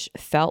car, which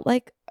felt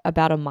like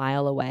about a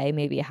mile away,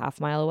 maybe a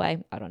half mile away.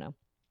 I don't know.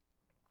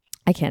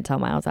 I can't tell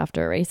miles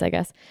after a race, I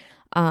guess.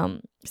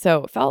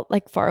 So it felt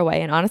like far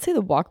away. And honestly,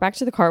 the walk back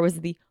to the car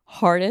was the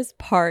hardest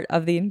part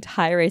of the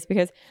entire race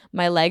because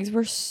my legs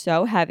were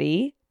so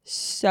heavy.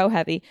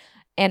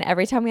 And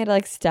every time we had to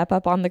like step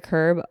up on the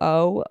curb,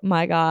 oh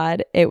my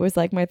God, it was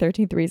like my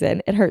 13th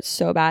reason. It hurt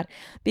so bad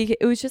because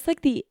it was just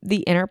like the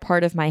inner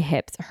part of my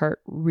hips hurt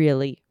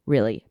really,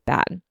 really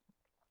bad.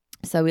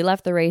 So we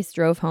left the race,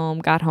 drove home,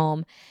 got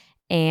home,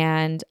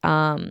 and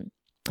I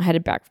had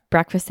a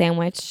breakfast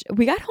sandwich.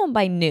 We got home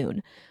by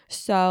noon.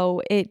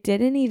 So it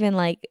didn't even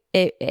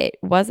it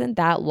wasn't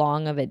that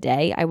long of a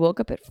day. I woke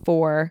up at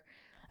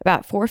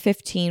about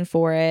 4:15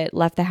 for it,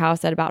 left the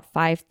house at about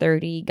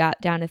 5:30,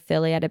 got down to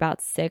Philly at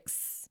about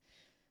 6:08,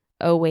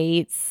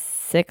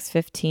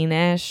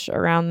 6:15-ish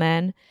around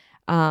then.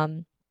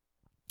 And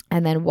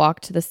then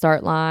walked to the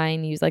start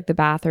line, used like the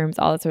bathrooms,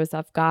 all that sort of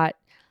stuff. Got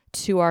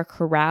to our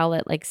corral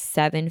at like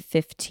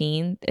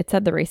 7:15. It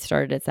said the race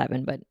started at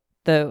 7, but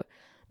the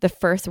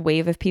first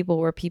wave of people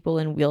were people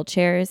in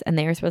wheelchairs, and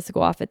they were supposed to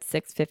go off at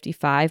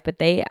 6:55,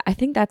 but I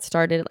think that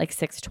started at like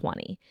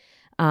 6:20.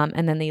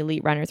 And then the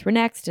elite runners were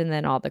next, and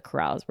then all the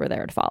corrals were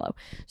there to follow.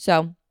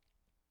 So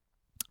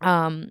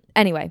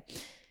anyway,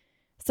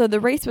 so the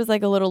race was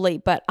like a little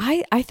late, but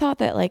I thought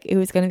that like it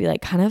was going to be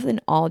like kind of an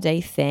all day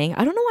thing.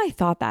 I don't know why I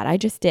thought that. I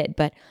just did,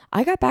 but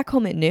I got back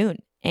home at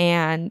noon,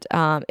 and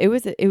it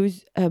was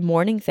a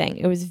morning thing.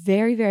 It was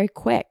very, very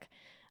quick.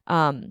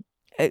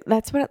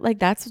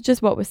 That's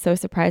just what was so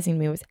surprising to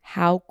me, was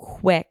how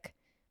quick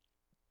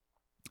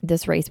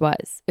this race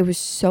was. It was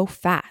so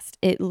fast.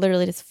 It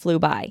literally just flew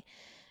by.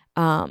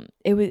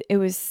 It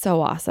was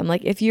so awesome.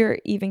 Like if you're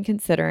even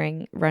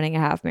considering running a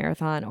half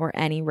marathon or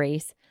any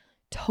race,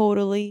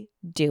 totally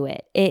do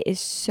it. It is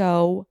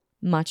so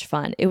much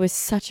fun. It was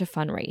such a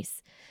fun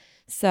race.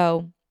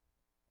 So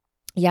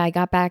yeah, I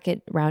got back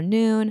at around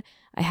noon.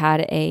 I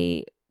had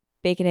a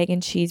bacon, egg,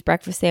 and cheese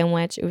breakfast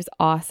sandwich. It was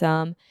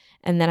awesome.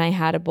 And then I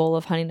had a bowl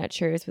of Honey Nut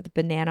Cheerios with a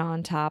banana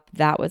on top.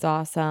 That was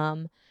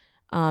awesome.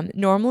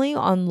 Normally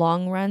on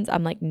long runs,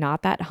 I'm like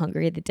not that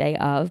hungry the day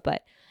of,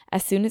 but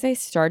as soon as I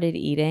started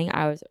eating,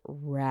 I was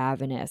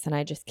ravenous, and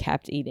I just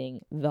kept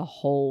eating the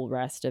whole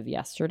rest of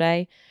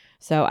yesterday.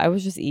 So I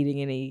was just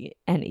eating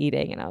and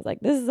eating, and I was like,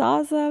 this is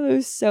awesome. It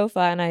was so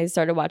fun. I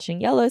started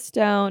watching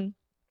Yellowstone,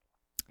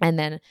 and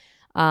then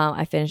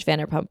I finished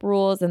Vanderpump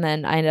Rules, and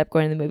then I ended up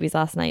going to the movies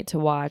last night to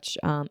watch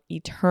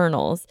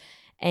Eternals.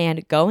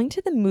 And going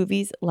to the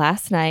movies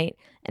last night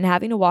and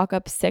having to walk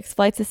up 6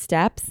 flights of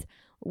steps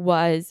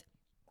was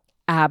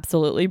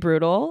absolutely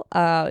brutal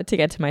to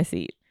get to my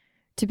seat.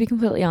 To be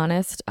completely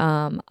honest,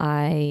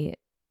 I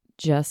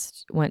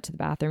just went to the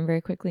bathroom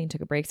very quickly and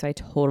took a break, so I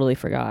totally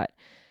forgot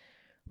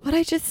what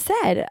I just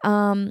said.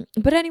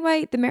 But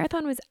anyway, the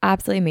marathon was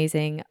absolutely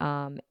amazing.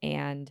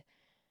 And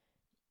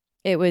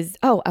it was,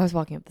 I was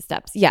walking up the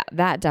steps. Yeah,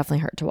 that definitely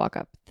hurt to walk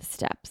up the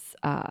steps.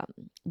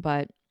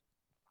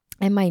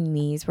 And my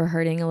knees were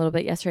hurting a little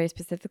bit yesterday,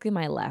 specifically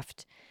my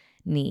left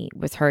knee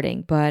was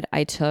hurting, but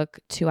I took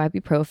 2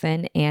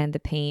 ibuprofen and the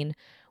pain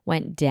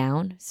went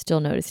down. Still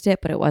noticed it,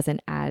 but it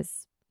wasn't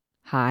as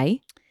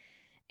high.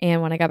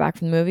 And when I got back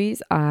from the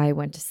movies, I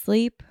went to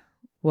sleep,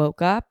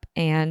 woke up,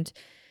 and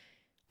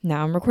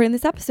now I'm recording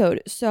this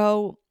episode.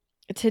 So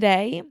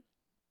today,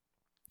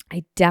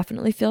 I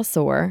definitely feel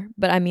sore,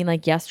 but I mean,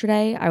 like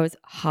yesterday, I was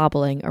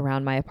hobbling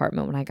around my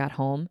apartment when I got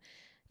home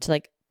to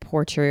like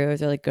pour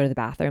Cheerios or like go to the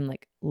bathroom,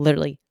 like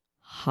literally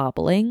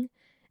hobbling.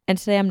 And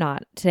today I'm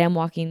not. Today I'm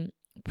walking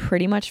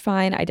pretty much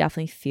fine. I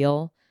definitely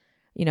feel,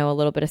 a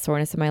little bit of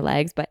soreness in my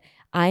legs, but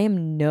I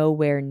am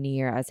nowhere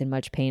near as in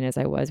much pain as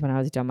I was when I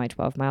was done my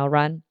 12-mile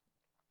run.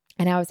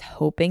 And I was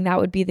hoping that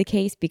would be the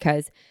case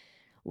because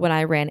when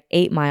I ran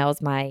 8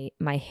 miles, my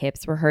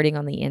hips were hurting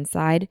on the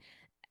inside,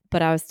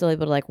 but I was still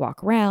able to like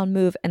walk around,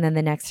 move. And then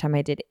the next time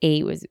I did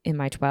 8 was in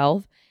my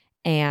 12,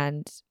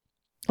 and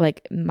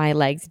like my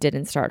legs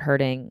didn't start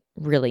hurting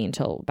really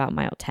until about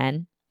mile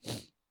 10.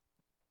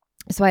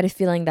 So I had a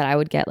feeling that I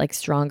would get like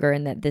stronger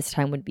and that this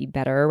time would be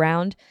better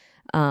around.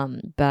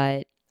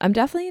 But I'm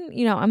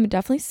definitely, I'm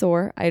definitely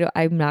sore.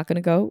 I'm not going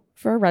to go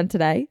for a run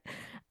today.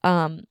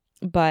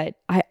 But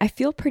I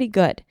feel pretty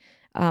good.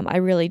 I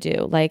really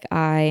do. Like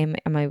I'm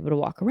able to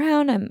walk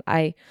around.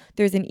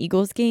 There's an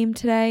Eagles game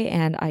today,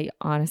 and I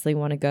honestly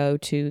want to go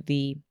to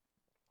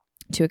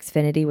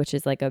Xfinity, which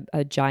is like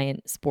a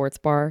giant sports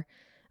bar.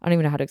 I don't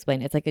even know how to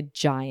explain it. It's like a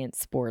giant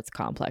sports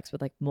complex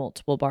with like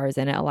multiple bars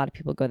in it. A lot of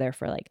people go there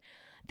for like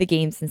the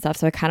games and stuff.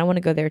 So I kind of want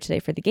to go there today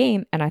for the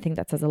game. And I think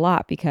that says a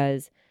lot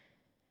because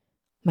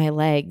my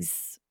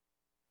legs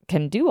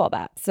can do all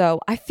that. So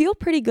I feel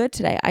pretty good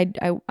today.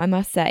 I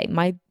must say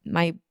my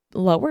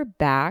lower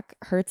back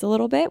hurts a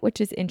little bit,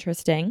 which is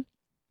interesting.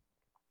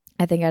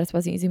 I think I just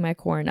wasn't using my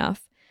core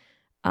enough.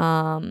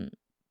 And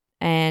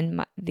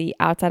the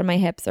outside of my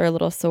hips are a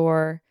little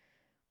sore.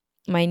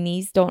 My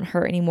knees don't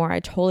hurt anymore.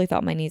 I totally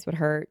thought my knees would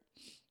hurt,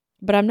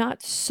 but I'm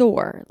not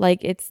sore. Like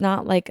it's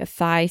not like a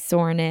thigh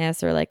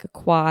soreness or like a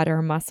quad or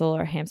a muscle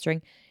or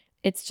hamstring.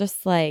 It's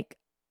just like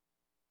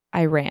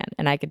I ran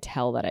and I could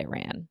tell that I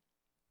ran.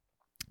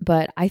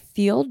 But I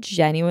feel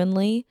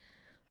genuinely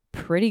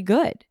pretty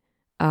good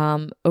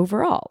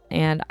overall.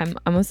 And I'm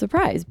almost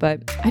surprised,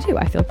 but I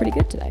feel pretty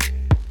good today.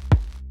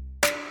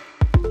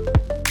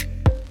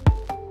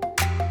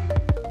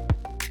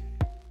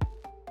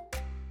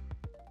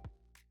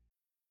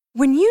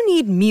 When you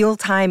need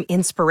mealtime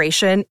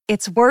inspiration,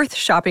 it's worth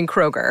shopping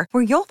Kroger,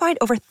 where you'll find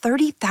over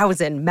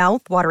 30,000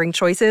 mouth-watering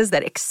choices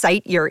that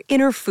excite your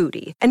inner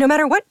foodie. And no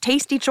matter what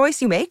tasty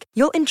choice you make,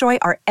 you'll enjoy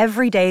our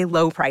everyday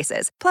low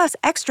prices, plus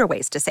extra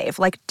ways to save,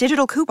 like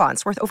digital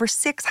coupons worth over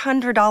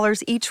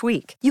 $600 each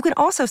week. You can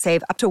also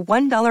save up to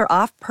 $1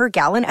 off per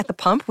gallon at the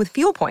pump with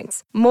fuel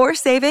points. More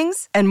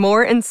savings and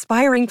more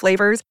inspiring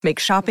flavors make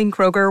shopping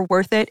Kroger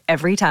worth it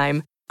every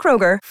time.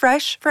 Kroger,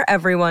 fresh for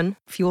everyone.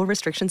 Fuel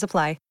restrictions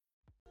apply.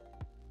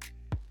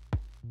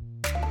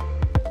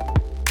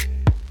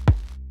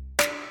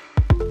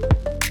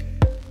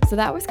 So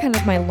that was kind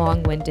of my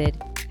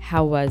long-winded,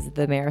 how was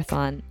the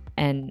marathon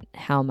and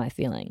how am I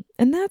feeling?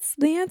 And that's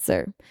the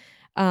answer.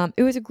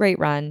 It was a great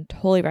run.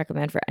 Totally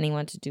recommend for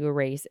anyone to do a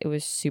race. It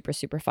was super,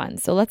 super fun.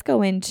 So let's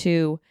go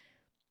into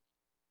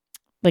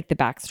like the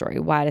backstory,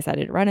 why I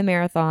decided to run a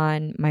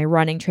marathon, my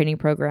running training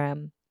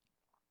program,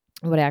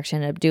 what I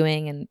actually ended up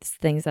doing, and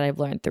things that I've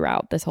learned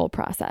throughout this whole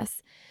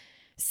process.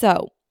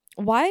 So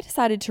why I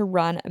decided to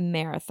run a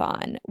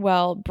marathon.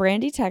 Well,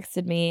 Brandy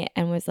texted me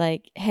and was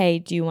like, hey,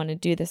 do you want to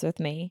do this with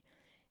me?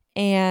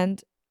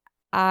 And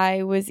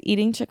I was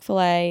eating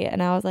Chick-fil-A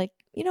and I was like,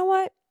 you know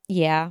what?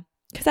 Yeah.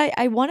 Because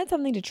I wanted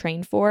something to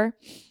train for.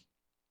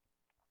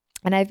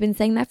 And I've been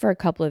saying that for a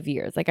couple of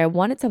years. Like I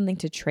wanted something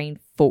to train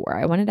for.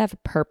 I wanted to have a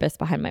purpose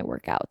behind my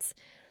workouts.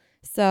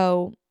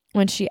 So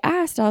when she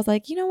asked, I was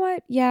like, you know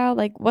what? Yeah,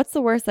 like what's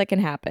the worst that can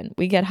happen?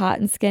 We get hot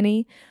and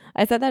skinny.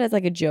 I said that as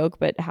like a joke,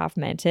 but half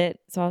meant it.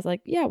 So I was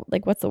like, yeah,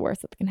 like what's the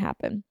worst that can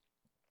happen?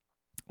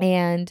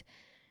 And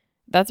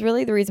that's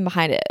really the reason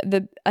behind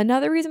it.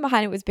 Another reason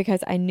behind it was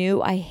because I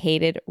knew I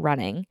hated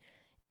running.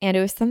 And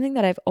it was something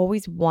that I've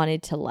always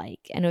wanted to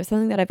like. And it was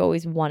something that I've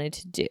always wanted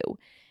to do.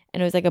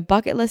 And it was like a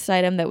bucket list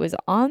item that was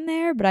on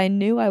there, but I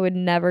knew I would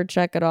never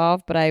check it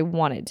off, but I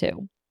wanted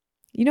to.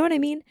 You know what I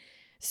mean?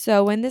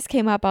 So when this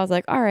came up, I was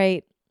like, all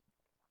right,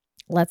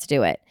 let's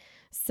do it.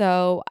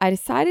 So I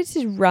decided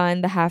to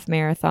run the half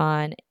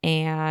marathon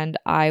and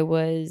I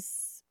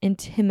was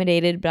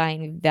intimidated, but I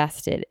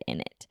invested in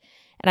it.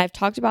 And I've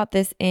talked about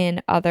this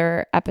in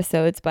other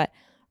episodes, but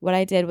what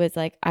I did was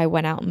like, I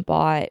went out and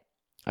bought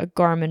a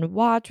Garmin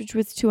watch, which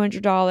was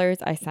 $200.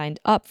 I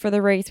signed up for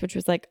the race, which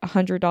was like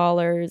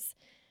 $100.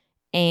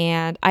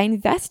 and I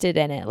invested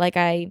in it. Like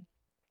I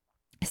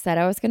said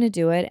I was going to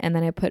do it, and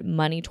then I put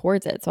money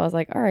towards it. So I was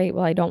like, all right,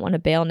 well, I don't want to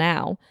bail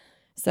now.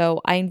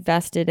 So I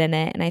invested in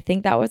it, and I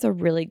think that was a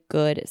really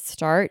good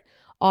start.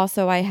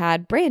 Also, I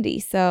had Brandy.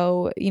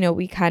 So,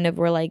 we kind of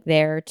were like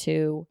there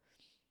to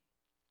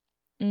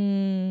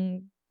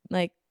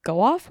like go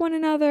off one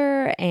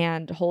another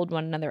and hold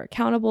one another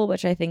accountable,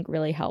 which I think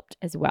really helped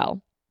as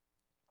well.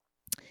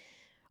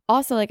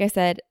 Also, like I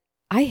said,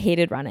 I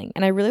hated running,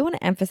 and I really want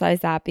to emphasize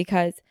that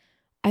because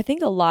I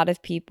think a lot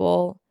of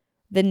people,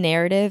 the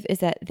narrative is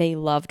that they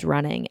loved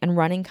running and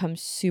running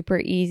comes super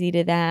easy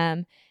to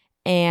them.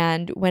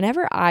 And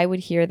whenever I would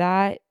hear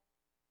that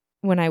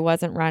when I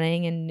wasn't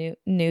running and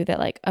knew that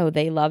like, oh,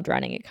 they loved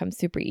running, it comes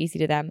super easy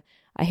to them.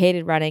 I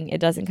hated running. It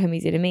doesn't come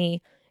easy to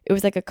me. It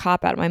was like a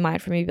cop out of my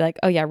mind for me to be like,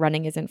 oh yeah,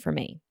 running isn't for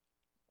me.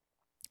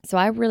 So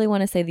I really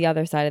want to say the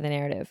other side of the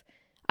narrative.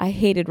 I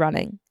hated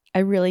running. I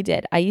really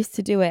did. I used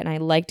to do it and I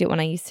liked it when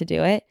I used to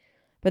do it.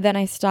 But then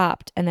I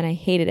stopped and then I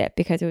hated it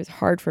because it was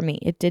hard for me.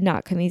 It did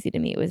not come easy to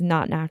me. It was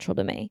not natural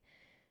to me.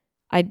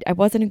 I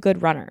wasn't a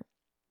good runner.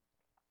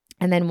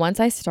 And then once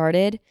I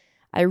started,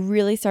 I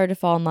really started to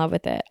fall in love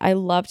with it. I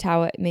loved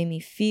how it made me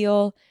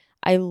feel.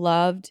 I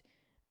loved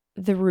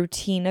the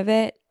routine of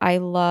it. I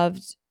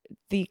loved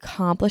the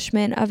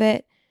accomplishment of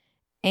it.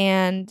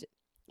 And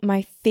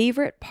my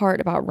favorite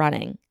part about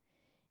running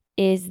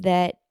is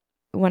that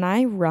when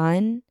I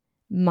run,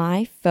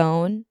 my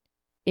phone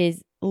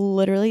is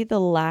literally the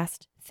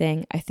last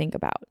thing I think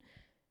about.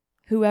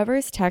 Whoever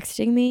is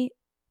texting me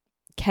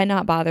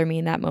cannot bother me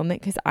in that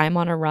moment because I'm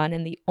on a run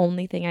and the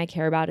only thing I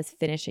care about is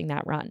finishing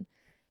that run.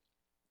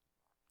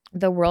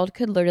 The world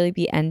could literally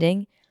be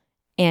ending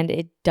and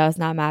it does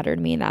not matter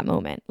to me in that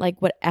moment.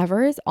 Like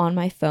whatever is on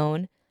my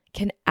phone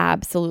can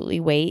absolutely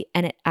wait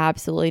and it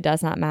absolutely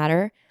does not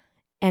matter.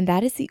 And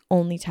that is the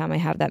only time I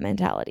have that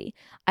mentality.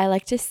 I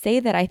like to say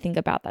that I think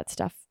about that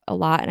stuff a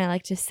lot, and I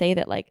like to say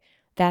that like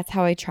that's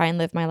how I try and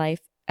live my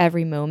life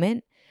every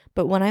moment.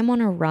 But when I'm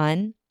on a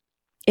run,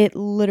 it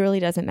literally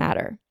doesn't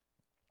matter.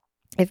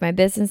 If my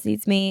business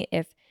needs me,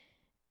 if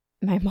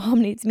my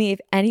mom needs me, if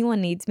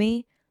anyone needs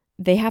me,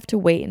 they have to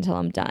wait until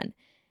I'm done.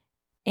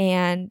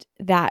 And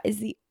that is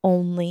the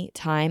only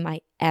time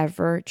I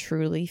ever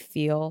truly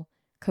feel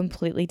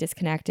completely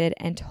disconnected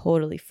and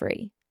totally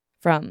free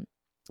from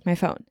my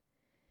phone,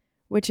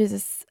 which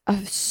is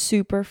a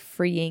super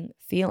freeing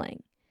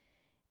feeling.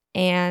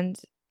 And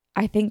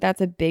I think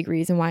that's a big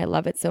reason why I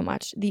love it so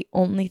much. The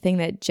only thing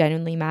that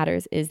genuinely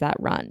matters is that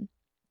run.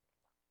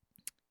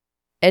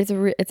 It's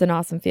an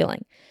awesome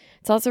feeling.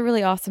 It's also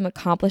really awesome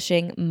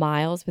accomplishing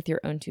miles with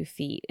your own 2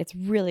 feet. It's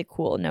really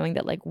cool knowing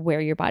that like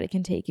where your body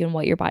can take you and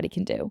what your body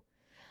can do.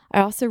 I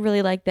also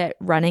really like that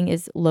running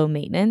is low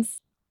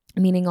maintenance,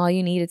 meaning all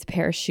you need is a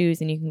pair of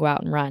shoes and you can go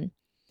out and run.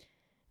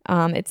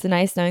 It's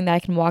nice knowing that I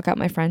can walk out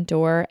my front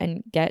door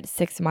and get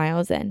 6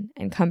 miles in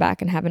and come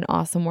back and have an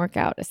awesome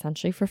workout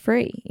essentially for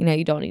free.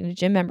 You don't need a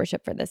gym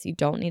membership for this. You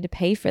don't need to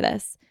pay for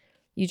this.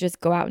 You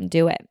just go out and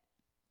do it.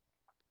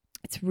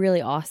 It's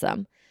really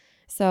awesome.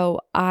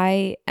 So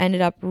I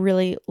ended up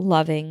really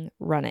loving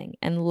running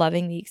and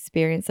loving the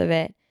experience of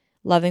it,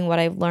 loving what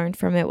I've learned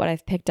from it, what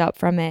I've picked up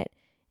from it.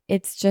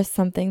 It's just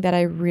something that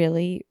I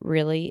really,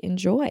 really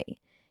enjoy.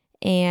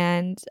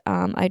 And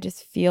I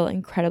just feel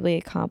incredibly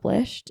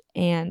accomplished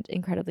and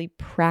incredibly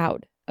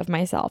proud of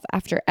myself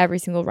after every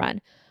single run,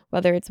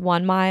 whether it's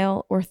 1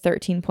 mile or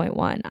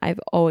 13.1. I've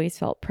always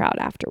felt proud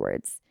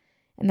afterwards.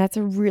 And that's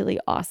a really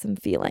awesome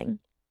feeling.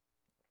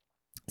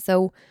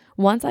 So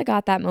once I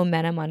got that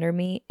momentum under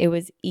me, it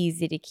was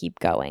easy to keep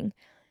going.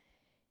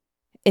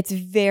 It's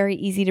very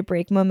easy to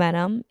break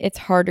momentum. It's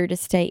harder to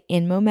stay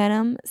in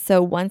momentum.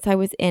 So once I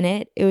was in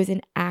it, it was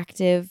an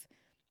active.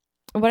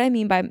 What I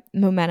mean by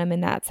momentum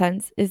in that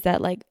sense is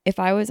that like if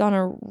I was on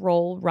a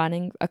roll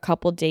running a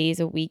couple days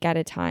a week at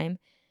a time,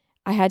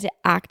 I had to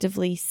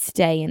actively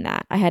stay in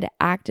that. I had to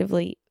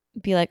actively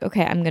be like,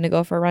 okay, I'm going to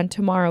go for a run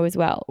tomorrow as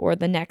well, or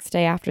the next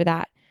day after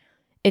that.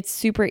 It's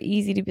super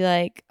easy to be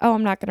like, oh,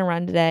 I'm not going to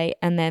run today.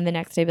 And then the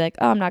next day be like,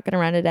 oh, I'm not going to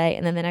run today.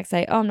 And then the next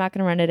day, oh, I'm not going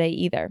to run today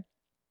either.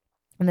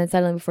 And then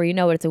suddenly before you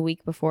know it, it's a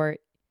week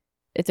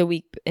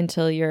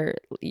until you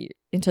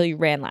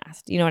ran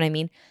last. You know what I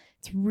mean?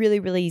 It's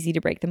really, really easy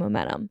to break the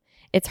momentum.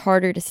 It's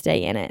harder to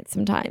stay in it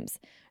sometimes.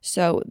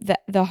 So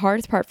the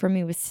hardest part for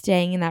me was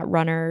staying in that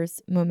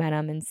runner's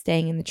momentum and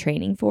staying in the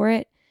training for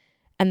it.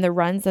 And the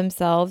runs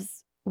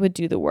themselves would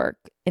do the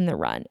work in the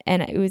run.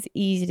 And it was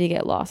easy to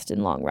get lost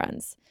in long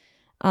runs.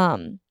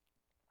 And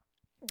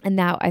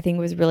that I think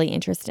was really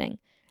interesting.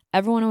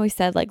 Everyone always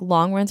said like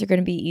long runs are going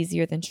to be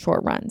easier than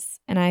short runs.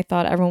 And I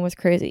thought everyone was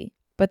crazy,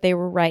 but they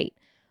were right.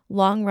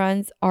 Long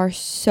runs are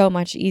so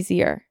much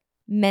easier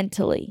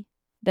mentally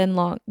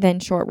than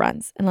short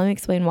runs. And let me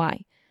explain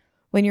why.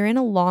 When you're in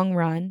a long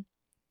run,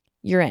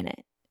 you're in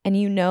it. And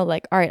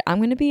like, all right, I'm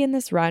going to be in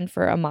this run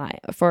for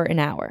an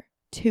hour,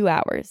 2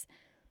 hours.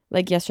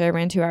 Like yesterday I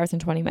ran 2 hours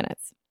and 20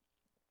 minutes.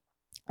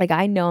 Like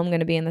I know I'm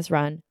going to be in this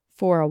run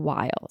for a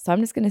while. So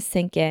I'm just going to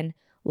sink in,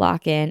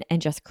 lock in,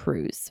 and just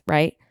cruise,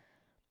 right?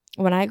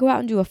 when I go out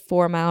and do a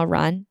 4-mile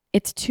run,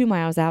 it's 2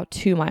 miles out,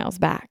 2 miles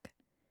back.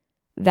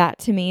 That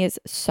to me is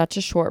such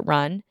a short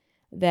run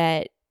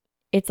that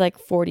it's like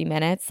 40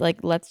 minutes.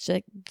 Like, let's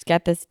just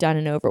get this done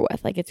and over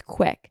with. Like, it's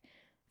quick.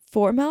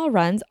 4-mile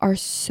runs are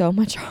so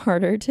much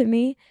harder to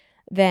me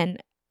than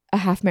a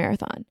half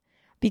marathon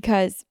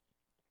because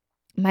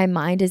my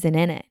mind isn't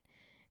in it.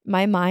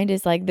 My mind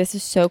is like, this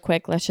is so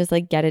quick. Let's just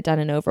like get it done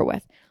and over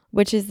with,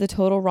 which is the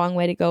total wrong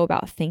way to go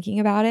about thinking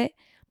about it.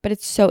 But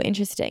it's so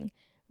interesting.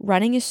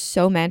 Running is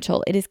so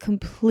mental. It is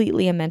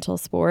completely a mental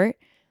sport.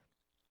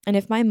 And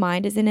if my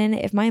mind isn't in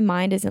it, if my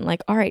mind isn't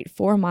like, all right,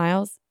 4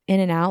 miles in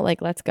and out, like,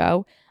 let's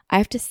go, I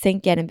have to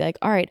sink in and be like,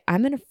 all right,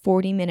 I'm in a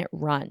 40-minute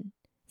run.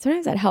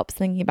 Sometimes that helps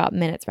thinking about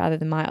minutes rather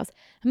than miles.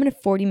 I'm in a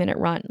 40-minute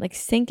run. Like,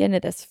 sink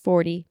into this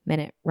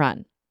 40-minute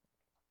run.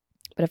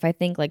 But if I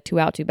think like 2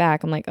 out, 2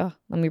 back, I'm like, oh,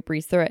 let me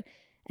breeze through it.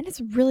 And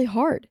it's really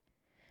hard.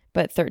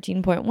 But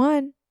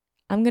 13.1,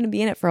 I'm going to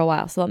be in it for a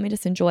while. So let me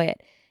just enjoy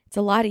it. It's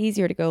a lot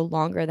easier to go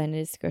longer than it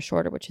is to go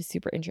shorter, which is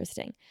super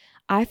interesting.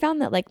 I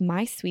found that like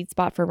my sweet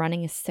spot for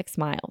running is 6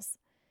 miles.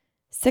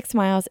 6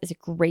 miles is a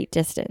great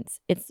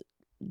distance. It's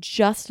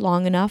just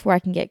long enough where I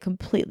can get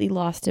completely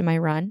lost in my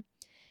run.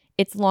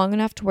 It's long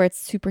enough to where it's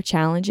super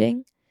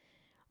challenging,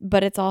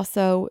 but it's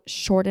also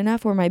short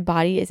enough where my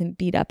body isn't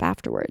beat up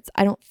afterwards.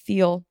 I don't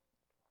feel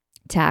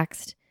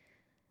taxed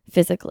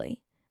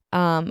physically.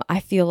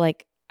 I feel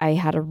like I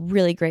had a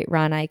really great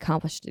run. I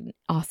accomplished an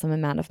awesome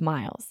amount of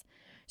miles.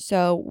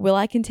 So will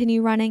I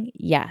continue running?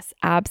 Yes,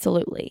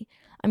 absolutely.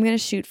 I'm going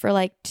to shoot for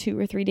like 2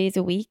 or 3 days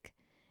a week.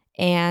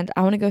 And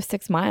I want to go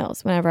 6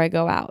 miles whenever I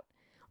go out,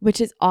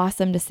 which is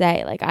awesome to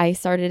say. Like, I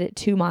started at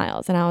 2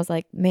 miles and I was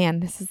like,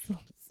 man, this is the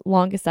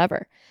longest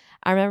ever.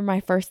 I remember my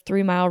first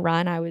 3-mile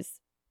run, I was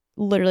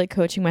literally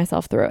coaching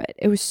myself through it.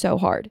 It was so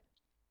hard.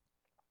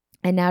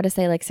 And now to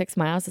say like 6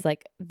 miles is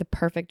like the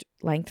perfect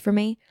length for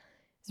me.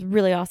 It's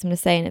really awesome to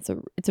say. And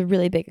it's a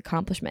really big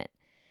accomplishment.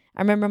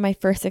 I remember my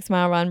first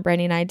 6-mile run,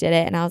 Brandy and I did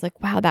it. And I was like,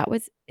 wow, that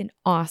was an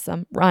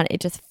awesome run. It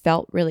just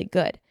felt really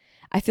good.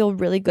 I feel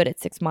really good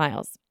at 6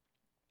 miles.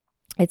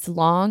 It's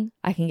long.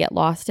 I can get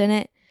lost in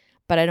it,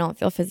 but I don't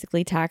feel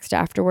physically taxed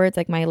afterwards.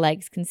 Like, my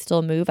legs can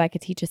still move. I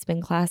could teach a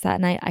spin class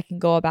that night. I can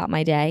go about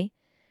my day.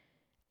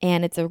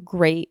 And it's a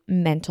great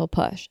mental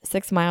push.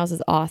 6 miles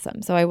is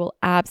awesome. So I will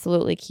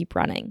absolutely keep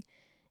running.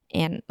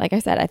 And like I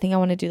said, I think I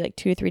want to do like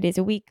 2 or 3 days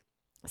a week,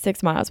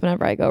 6 miles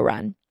whenever I go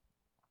run.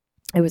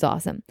 It was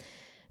awesome.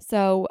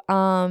 So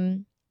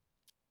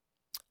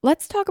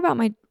let's talk about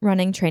my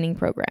running training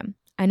program.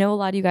 I know a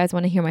lot of you guys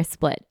want to hear my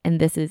split,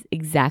 and this is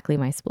exactly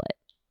my split.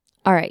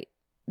 All right,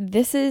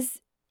 this is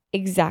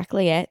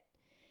exactly it.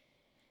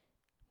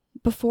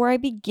 Before I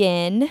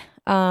begin,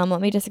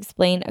 let me just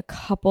explain a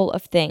couple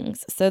of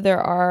things. This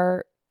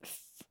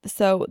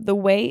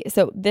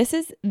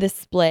is the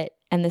split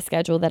and the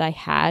schedule that I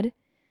had.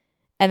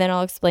 And then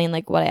I'll explain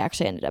like what I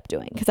actually ended up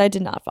doing, because I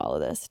did not follow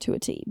this to a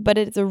T, but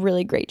it's a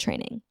really great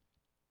training.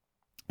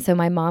 So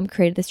my mom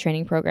created this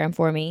training program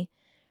for me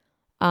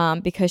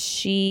because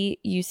she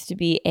used to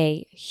be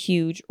a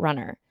huge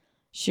runner.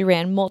 She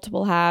ran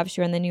multiple halves.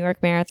 She ran the New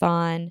York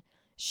Marathon.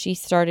 She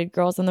started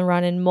Girls on the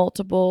Run in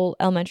multiple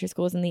elementary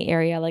schools in the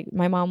area. Like,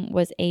 my mom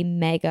was a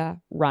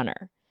mega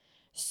runner.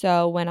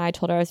 So when I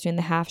told her I was doing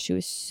the half, she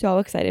was so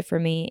excited for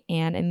me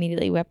and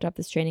immediately whipped up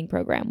this training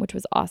program, which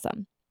was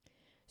awesome.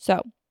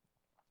 So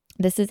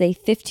this is a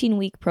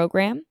 15-week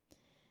program.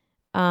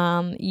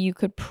 You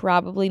could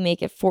probably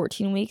make it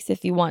 14 weeks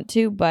if you want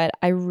to, but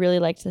I really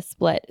liked the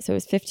split. So it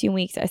was 15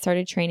 weeks. I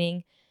started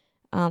training,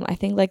 I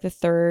think like the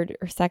 3rd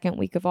or 2nd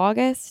week of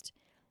August,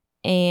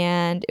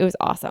 and it was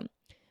awesome.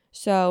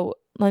 So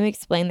let me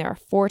explain. There are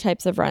 4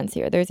 types of runs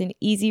here. There's an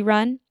easy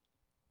run,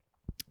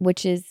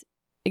 which is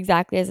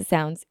exactly as it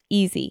sounds,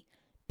 easy.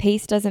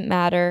 Pace doesn't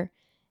matter.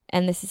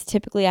 And this is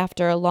typically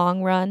after a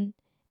long run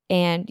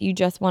and you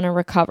just want to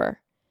recover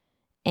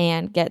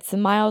and get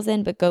some miles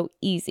in, but go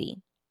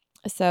easy.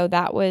 So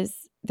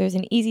there's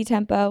an easy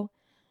tempo.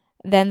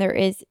 Then there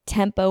is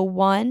tempo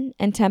 1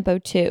 and tempo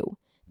 2.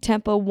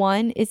 Tempo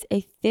 1 is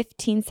a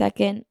 15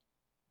 second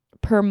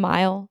per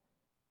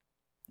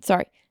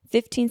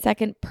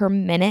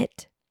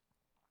minute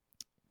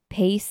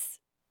pace.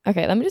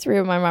 Okay, let me just read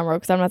what my mom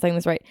wrote because I'm not saying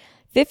this right.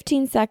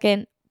 15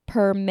 second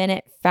per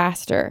minute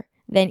faster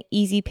than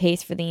easy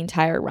pace for the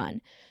entire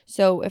run.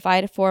 So if I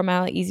had a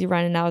 4-mile easy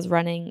run and I was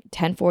running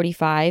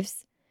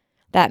 10:45s,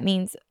 that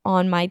means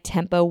on my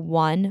tempo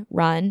 1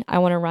 run, I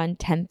want to run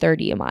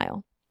 10:30 a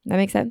mile. That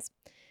makes sense?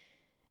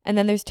 And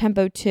then there's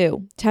tempo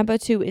 2. Tempo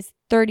 2 is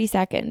 30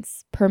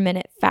 seconds per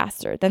minute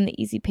faster than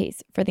the easy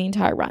pace for the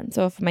entire run.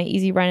 So if my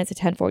easy run is a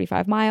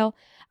 10:45 mile,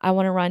 I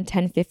want to run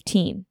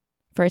 10:15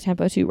 for a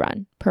tempo 2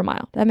 run per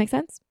mile. That makes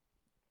sense?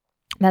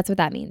 That's what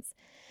that means.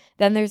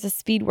 Then there's a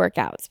speed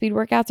workout. Speed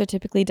workouts are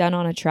typically done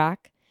on a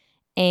track.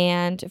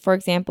 And for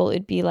example,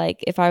 it'd be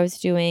like if I was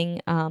doing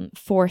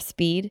 4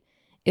 speed,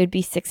 it would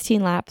be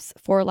 16 laps,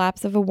 4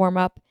 laps of a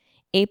warm-up,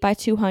 8 by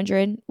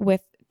 200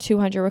 with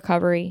 200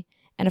 recovery,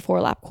 and a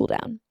 4-lap cool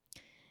down.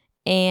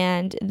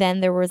 And then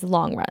there was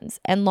long runs.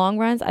 And long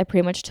runs I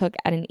pretty much took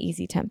at an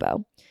easy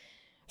tempo.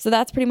 So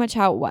that's pretty much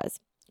how it was.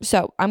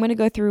 So I'm going to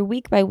go through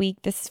week by week.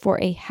 This is for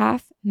a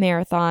half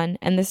marathon,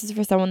 and this is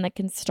for someone that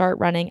can start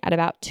running at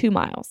about 2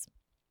 miles.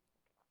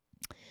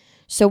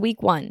 So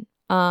week 1,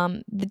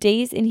 the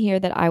days in here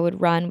that I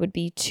would run would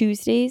be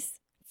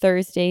Tuesdays,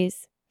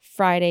 Thursdays,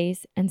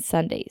 Fridays, and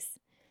Sundays.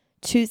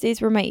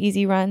 Tuesdays were my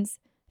easy runs.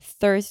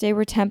 Thursday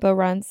were tempo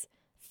runs.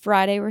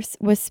 Friday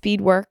was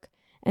speed work,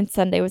 and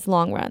Sunday was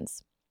long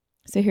runs.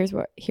 So here's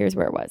where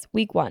it was.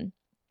 Week 1,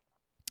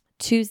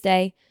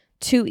 Tuesday,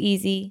 2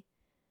 easy.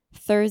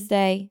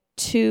 Thursday,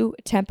 2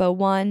 tempo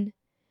 1.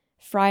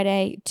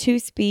 Friday, 2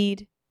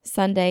 speed.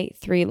 Sunday,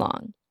 3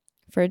 long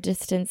for a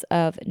distance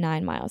of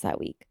 9 miles that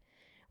week.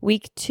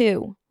 Week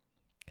 2,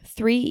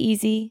 3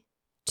 easy,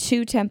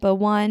 2 tempo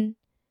 1,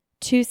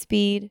 2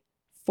 speed,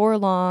 4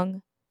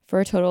 long for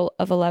a total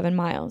of 11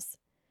 miles.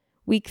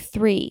 Week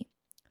 3,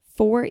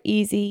 4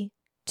 easy,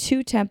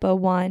 2 tempo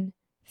 1,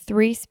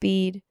 3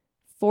 speed,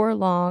 4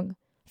 long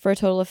for a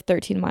total of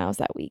 13 miles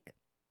that week.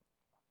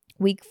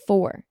 Week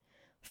 4,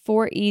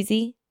 4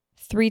 easy,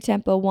 3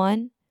 tempo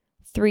 1,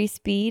 3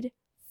 speed,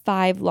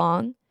 5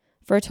 long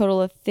for a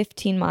total of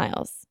 15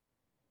 miles.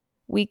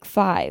 Week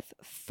 5,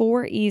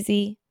 4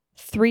 easy,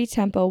 3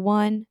 tempo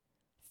 1,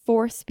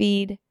 4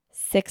 speed,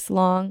 6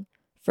 long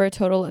for a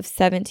total of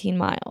 17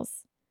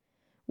 miles.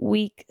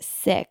 Week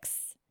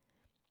 6,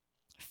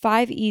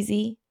 5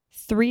 easy,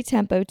 3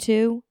 tempo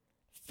 2,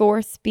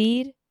 4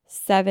 speed,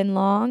 7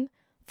 long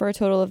for a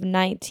total of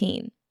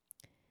 19.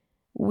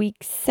 Week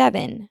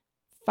 7,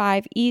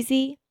 5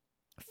 easy,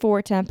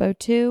 4 tempo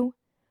 2,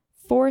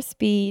 4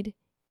 speed,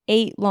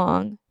 8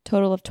 long,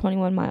 total of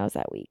 21 miles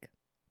that week.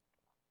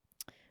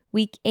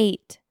 Week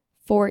 8,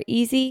 4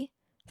 easy,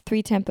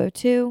 3 tempo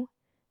 2,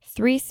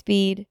 3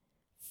 speed,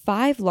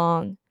 5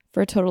 long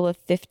for a total of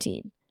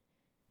 15.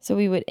 So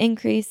we would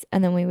increase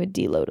and then we would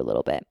deload a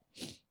little bit.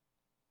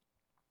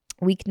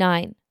 Week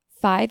 9,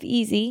 5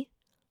 easy,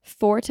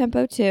 4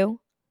 tempo 2,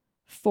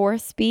 4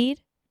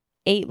 speed,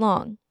 8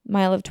 long,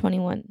 mile of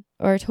 21,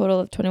 or a total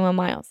of 21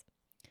 miles.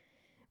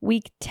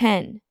 Week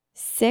 10,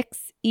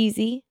 6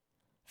 easy,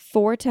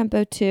 4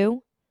 tempo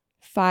 2,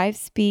 5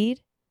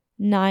 speed,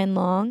 9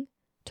 long,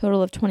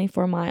 total of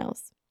 24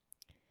 miles.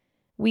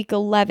 Week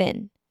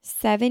 11,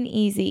 7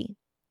 easy,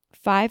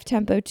 5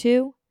 tempo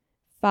 2,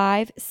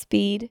 5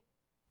 speed,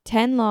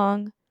 10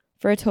 long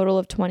for a total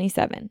of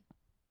 27.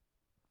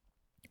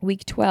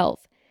 Week 12,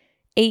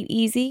 8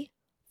 easy,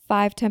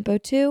 5 tempo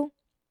 2,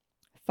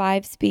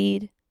 5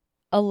 speed,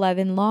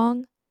 11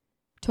 long,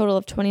 total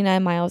of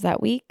 29 miles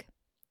that week.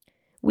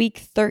 Week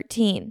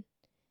 13,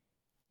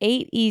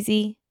 8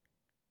 easy,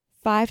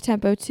 5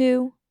 tempo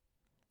 2,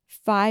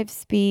 5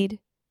 speed,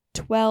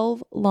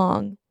 12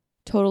 long,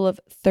 total of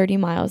 30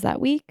 miles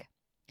that week.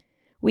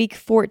 Week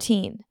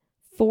 14,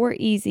 4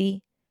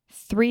 easy,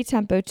 3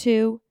 tempo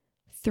 2,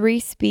 3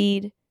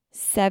 speed,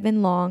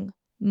 7 long,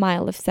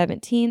 mile of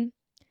 17.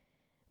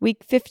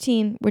 Week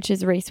 15, which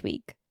is race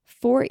week,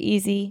 4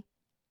 easy,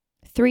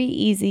 3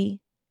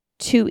 easy,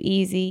 2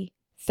 easy,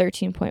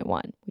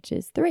 13.1, which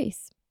is the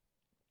race.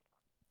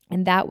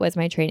 And that was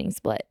my training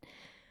split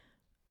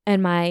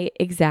and my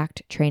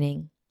exact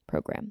training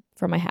program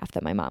for my half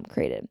that my mom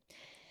created.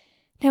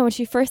 Now, when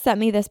she first sent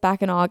me this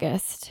back in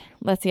August,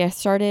 let's see, I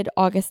started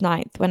August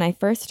 9th. When I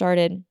first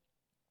started,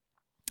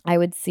 I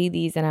would see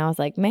these and I was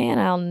like, man,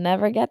 I'll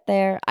never get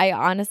there. I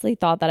honestly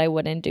thought that I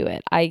wouldn't do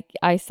it.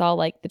 I saw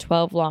like the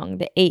 12 long,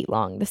 the 8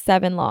 long, the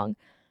 7 long,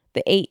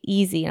 the 8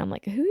 easy. And I'm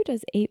like, who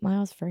does 8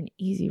 miles for an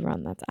easy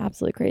run? That's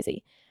absolutely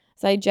crazy.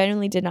 So I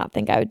genuinely did not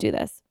think I would do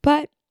this,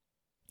 but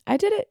I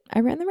did it. I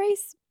ran the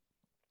race.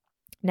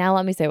 Now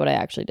let me say what I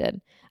actually did.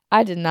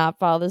 I did not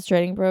follow this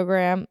training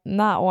program,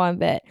 not one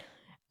bit.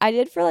 I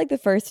did for like the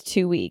first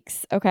 2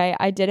 weeks, okay?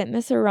 I didn't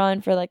miss a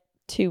run for like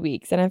 2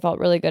 weeks and I felt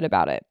really good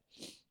about it.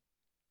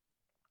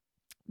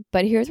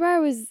 But here's where I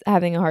was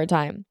having a hard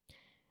time.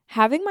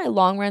 Having my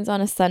long runs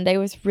on a Sunday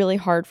was really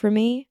hard for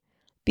me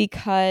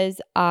because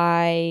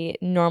I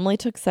normally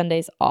took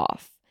Sundays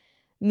off.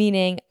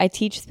 Meaning I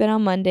teach spin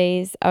on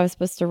Mondays. I was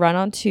supposed to run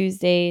on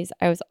Tuesdays.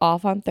 I was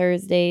off on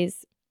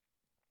Thursdays.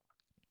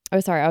 I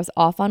was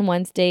off on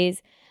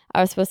Wednesdays.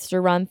 I was supposed to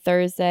run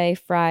Thursday,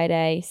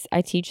 Friday.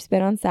 I teach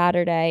spin on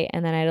Saturday,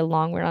 and then I had a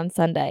long run on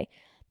Sunday.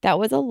 That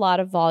was a lot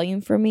of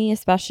volume for me,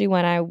 especially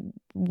when I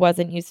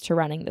wasn't used to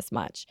running this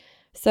much.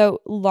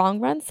 So long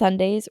run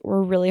Sundays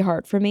were really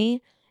hard for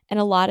me. And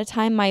a lot of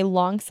time my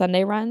long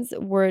Sunday runs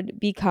would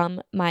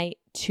become my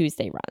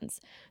Tuesday runs.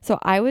 So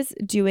I was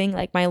doing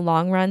like my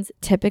long runs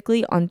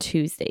typically on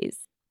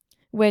Tuesdays,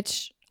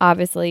 which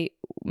obviously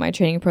my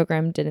training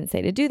program didn't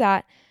say to do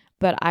that,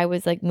 but I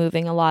was like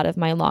moving a lot of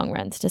my long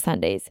runs to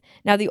Sundays.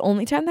 Now, the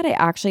only time that I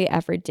actually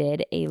ever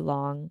did a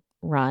long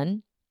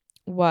run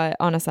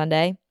on a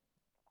Sunday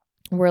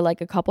were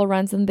like a couple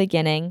runs in the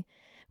beginning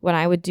when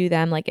I would do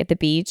them like at the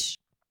beach,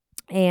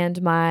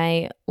 and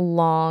my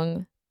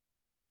long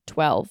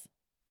 12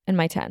 and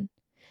my 10.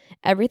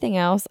 Everything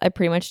else I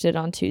pretty much did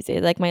on Tuesday.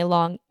 Like my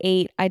long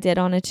 8 I did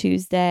on a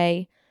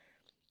Tuesday.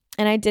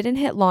 And I didn't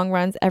hit long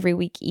runs every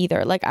week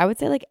either. Like I would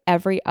say like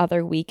every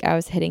other week I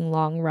was hitting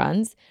long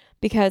runs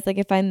because like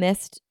if I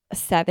missed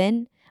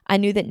 7, I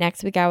knew that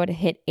next week I would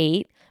hit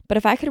 8. But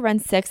if I could run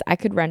 6, I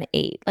could run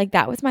 8. Like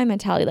that was my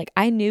mentality. Like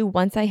I knew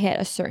once I hit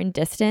a certain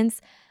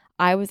distance,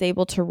 I was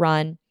able to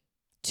run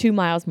 2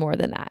 miles more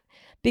than that.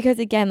 Because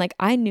again, like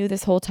I knew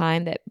this whole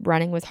time that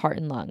running was heart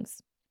and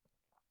lungs.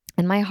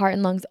 And my heart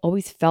and lungs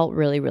always felt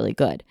really, really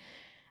good.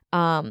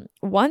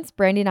 Once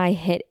Brandy and I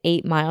hit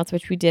 8 miles,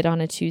 which we did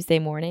on a Tuesday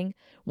morning,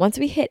 once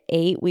we hit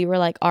 8, we were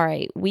like, all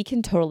right, we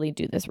can totally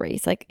do this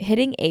race. Like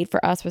hitting 8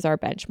 for us was our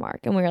benchmark.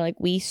 And we were like,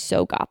 we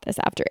so got this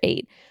after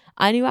 8.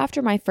 I knew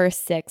after my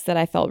first 6 that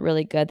I felt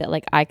really good that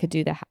like I could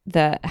do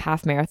the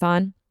half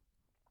marathon.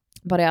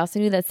 But I also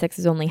knew that 6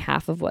 is only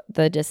half of what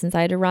the distance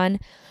I had to run.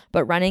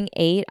 But running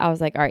 8, I was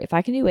like, all right, if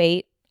I can do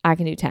 8, I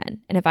can do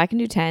 10. And if I can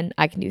do 10,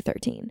 I can do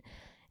 13.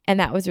 And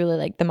that was really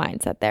like the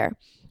mindset there.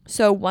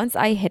 So once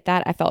I hit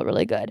that, I felt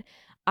really good.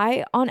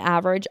 I, on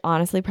average,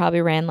 honestly,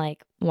 probably ran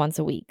like once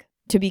a week,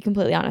 to be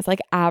completely honest.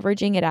 Like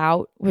averaging it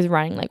out was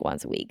running like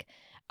once a week.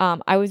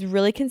 I was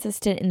really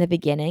consistent in the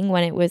beginning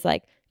when it was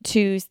like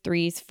 2s,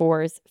 3s,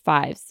 4s,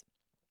 5s,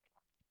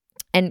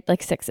 and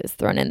like 6s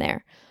thrown in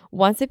there.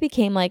 Once it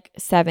became like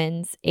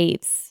 7s,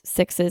 8s,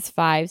 6s,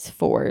 5s,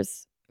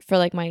 4s for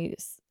like my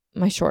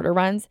shorter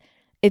runs,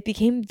 it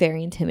became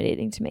very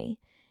intimidating to me.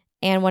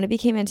 And when it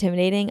became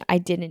intimidating, I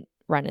didn't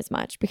run as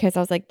much because I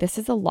was like, this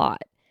is a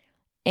lot.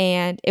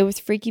 And it was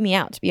freaking me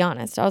out, to be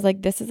honest. I was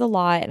like, this is a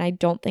lot and I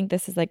don't think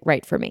this is like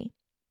right for me.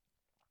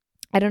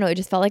 I don't know. It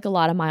just felt like a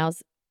lot of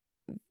miles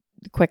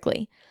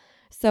quickly.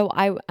 So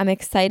I'm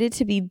excited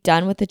to be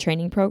done with the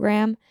training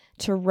program,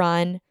 to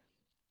run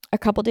a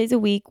couple days a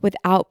week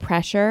without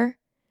pressure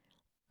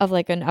of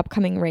like an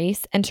upcoming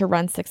race, and to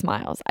run 6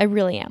 miles. I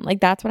really am. Like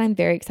that's what I'm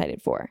very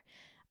excited for.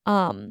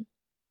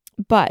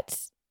 But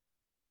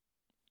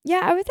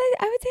yeah, I would say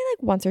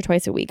like once or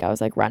twice a week I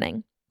was like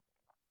running.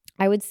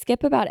 I would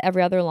skip about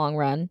every other long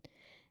run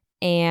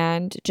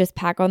and just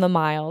pack on the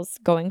miles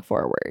going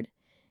forward.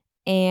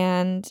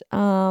 And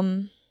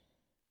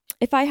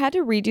if I had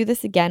to redo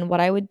this again, what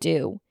I would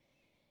do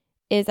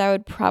is I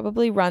would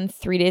probably run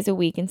 3 days a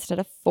week instead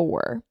of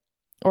 4,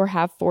 or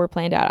have 4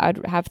 planned out.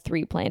 I'd have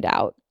 3 planned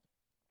out.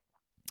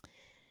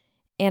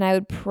 And I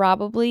would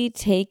probably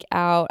take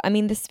out, I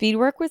mean, the speed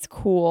work was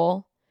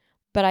cool,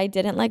 but I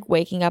didn't like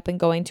waking up and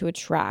going to a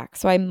track.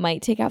 So I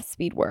might take out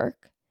speed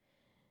work.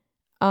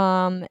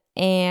 And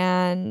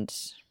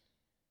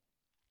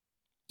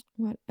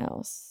what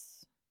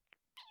else?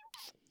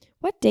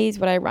 What days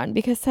would I run?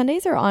 Because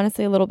Sundays are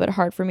honestly a little bit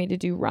hard for me to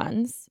do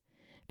runs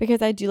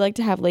because I do like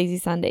to have lazy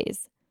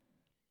Sundays.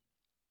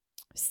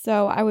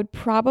 So I would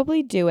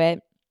probably do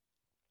it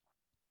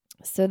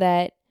so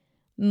that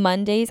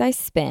Mondays I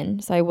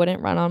spin, so I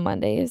wouldn't run on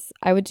Mondays.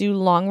 I would do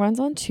long runs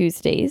on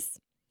Tuesdays.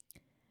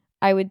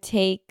 I would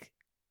take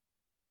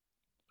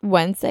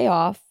Wednesday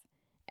off,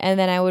 and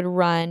then I would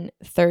run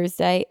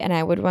Thursday, and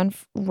I would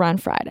run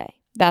Friday.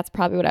 That's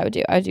probably what I would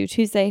do. I would do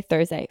Tuesday,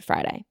 Thursday,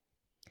 Friday,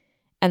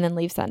 and then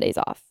leave Sundays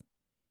off.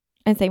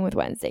 And same with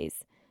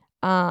Wednesdays.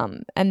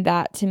 And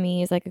that to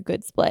me is like a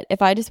good split.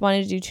 If I just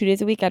wanted to do 2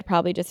 days a week, I'd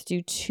probably just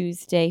do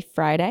Tuesday,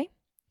 Friday,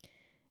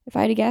 if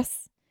I had to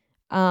guess,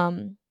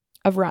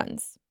 of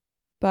runs.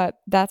 But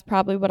that's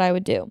probably what I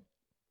would do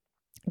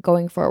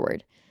going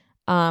forward.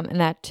 And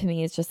that to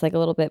me is just like a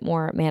little bit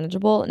more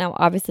manageable. Now,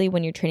 obviously,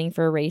 when you're training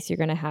for a race, you're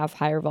going to have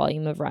higher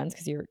volume of runs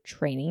because you're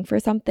training for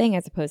something,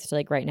 as opposed to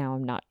like right now,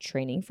 I'm not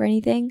training for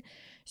anything.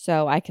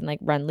 So I can like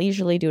run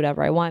leisurely, do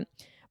whatever I want.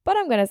 But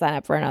I'm going to sign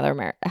up for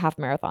another half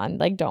marathon.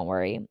 Like, don't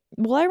worry.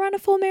 Will I run a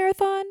full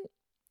marathon?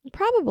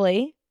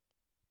 Probably.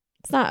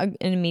 It's not an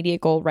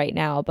immediate goal right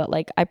now, but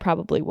like I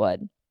probably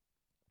would.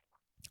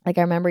 Like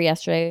I remember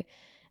yesterday,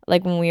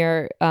 like when we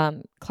were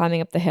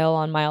climbing up the hill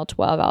on mile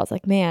 12, I was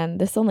like, man,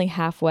 this is only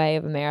halfway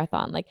of a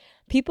marathon. Like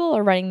people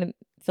are running the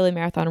Philly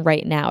Marathon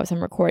right now as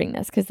I'm recording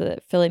this, because the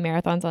Philly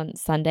Marathon's on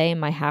Sunday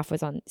and my half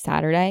was on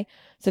Saturday.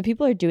 So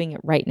people are doing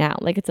it right now.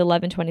 Like it's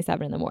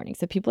 11:27 in the morning.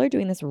 So people are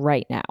doing this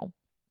right now.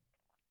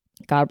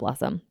 God bless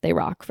them. They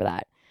rock for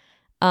that.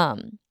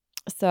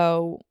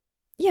 So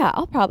yeah,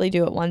 I'll probably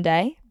do it one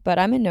day, but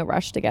I'm in no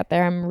rush to get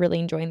there. I'm really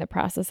enjoying the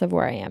process of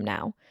where I am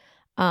now.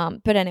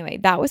 But anyway,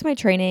 that was my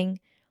training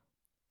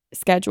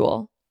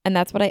schedule, and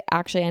that's what I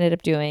actually ended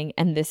up doing,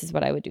 and this is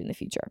what I would do in the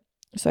future.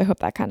 So I hope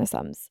that kind of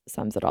sums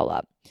it all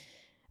up.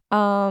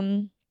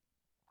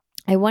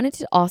 I wanted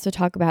to also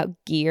talk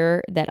about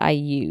gear that I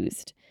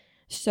used.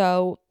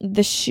 So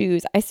the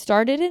shoes, I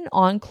started in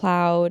On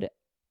Cloud,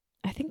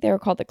 I think they were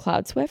called the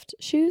Cloud Swift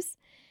shoes,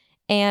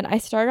 and I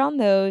started on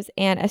those,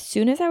 and as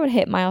soon as I would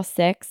hit mile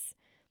 6,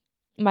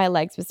 my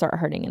legs would start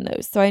hurting in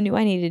those. So I knew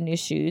I needed new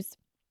shoes.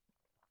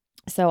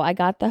 So I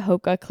got the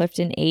Hoka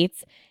Clifton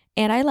 8s,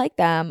 and I like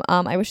them.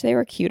 I wish they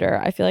were cuter.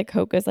 I feel like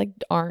Hoka's like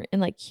aren't in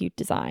like cute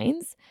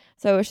designs.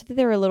 So I wish that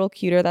they were a little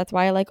cuter. That's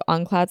why I like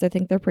On Clouds. I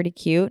think they're pretty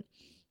cute,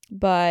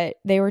 but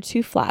they were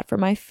too flat for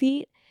my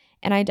feet,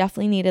 and I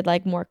definitely needed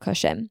like more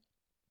cushion.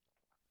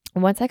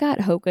 Once I got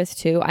Hoka's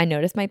too, I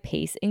noticed my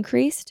pace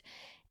increased,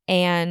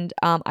 And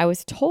I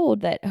was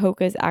told that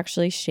Hoka's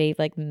actually shave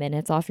like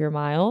minutes off your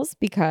miles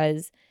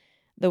because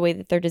the way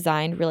that they're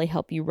designed really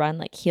help you run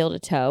like heel to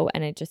toe,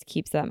 and it just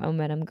keeps that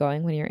momentum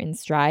going when you're in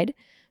stride.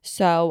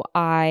 So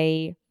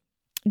I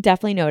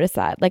definitely noticed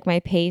that. Like my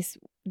pace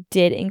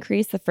did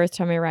increase the first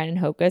time I ran in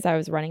Hoka's. I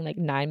was running like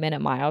 9-minute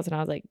miles and I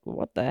was like,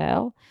 what the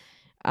hell?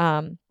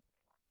 And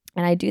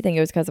I do think it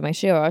was because of my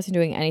shoe. I wasn't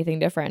doing anything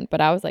different,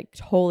 but I was like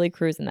totally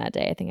cruising that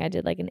day. I think I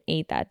did like an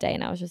 8 that day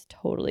and I was just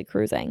totally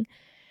cruising.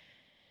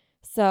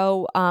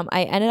 So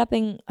I ended up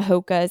in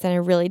Hoka's and I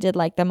really did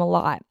like them a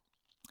lot.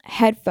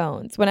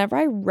 Headphones. Whenever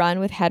I run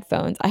with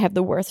headphones, I have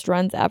the worst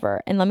runs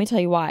ever. And let me tell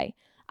you why.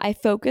 I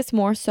focus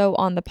more so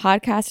on the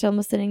podcast I'm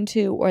listening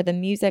to or the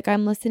music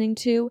I'm listening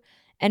to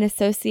and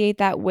associate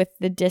that with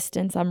the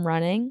distance I'm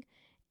running.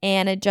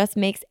 And it just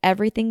makes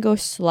everything go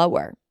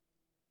slower.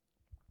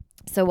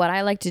 So what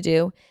I like to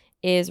do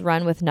is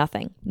run with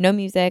nothing. No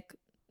music,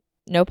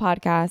 no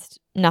podcast,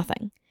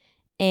 nothing.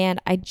 And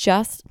I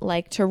just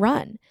like to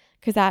run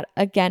because that,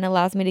 again,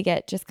 allows me to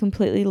get just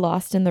completely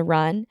lost in the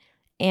run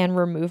and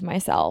remove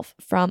myself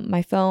from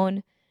my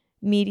phone,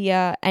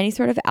 media, any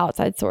sort of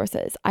outside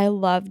sources. I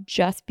love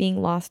just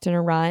being lost in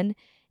a run,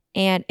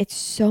 and it's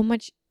so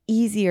much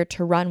easier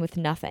to run with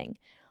nothing.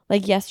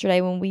 Like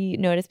yesterday when we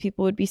noticed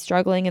people would be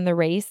struggling in the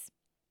race,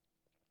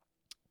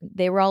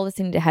 they were all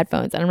listening to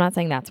headphones, and I'm not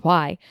saying that's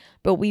why,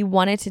 but we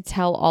wanted to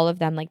tell all of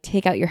them, like,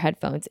 take out your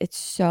headphones. It's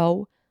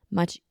so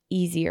much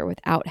easier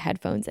without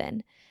headphones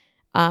in.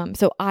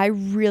 So I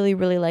really,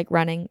 really like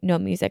running, no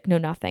music, no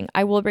nothing.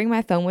 I will bring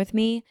my phone with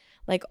me,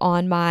 like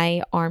on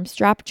my arm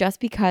strap, just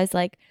because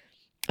like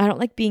I don't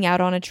like being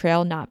out on a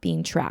trail not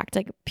being tracked.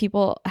 Like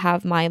people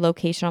have my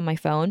location on my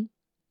phone.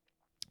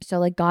 So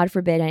like God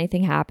forbid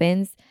anything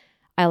happens,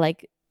 I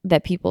like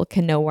that people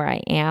can know where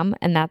I am.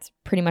 And that's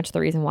pretty much the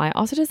reason why.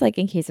 Also just like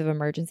in case of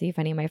emergency, if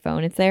I need my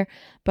phone, it's there.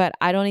 But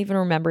I don't even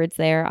remember it's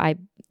there.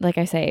 Like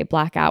I say,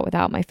 black out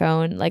without my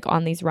phone like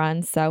on these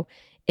runs. So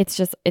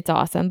it's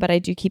awesome. But I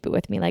do keep it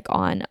with me like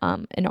on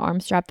an arm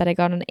strap that I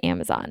got on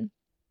Amazon.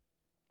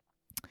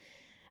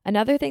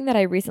 Another thing that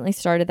I recently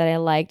started that I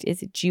liked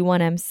is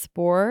G1M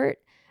Sport.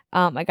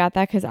 I got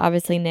that because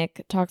obviously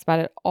Nick talks about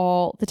it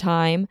all the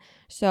time.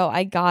 So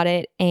I got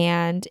it,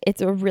 and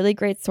it's a really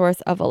great source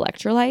of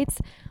electrolytes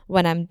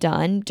when I'm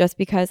done, just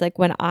because like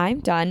when I'm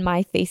done,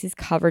 my face is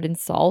covered in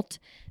salt.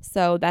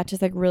 So that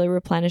just like really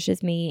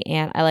replenishes me,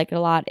 and I like it a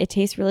lot. It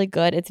tastes really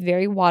good. It's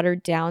very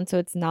watered down, so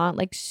it's not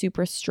like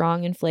super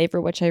strong in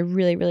flavor, which I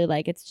really, really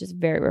like. It's just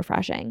very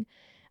refreshing.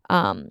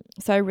 So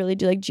I really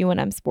do like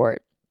G1M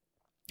Sport.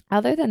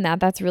 Other than that,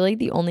 that's really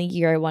the only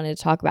gear I wanted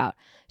to talk about.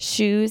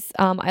 Shoes,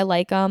 I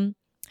like them.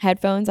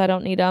 Headphones, I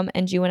don't need them.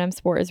 And G1M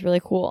Sport is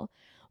really cool.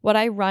 What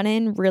I run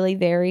in really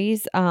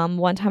varies.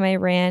 One time I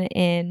ran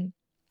in,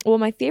 well,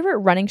 my favorite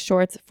running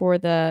shorts for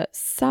the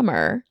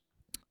summer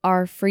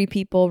are Free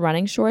People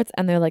running shorts,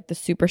 and they're like the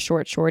super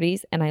short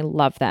shorties, and I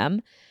love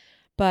them.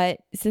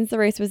 But since the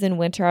race was in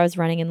winter, I was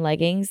running in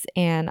leggings,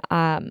 and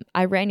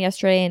I ran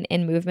yesterday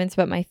in movements,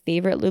 but my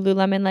favorite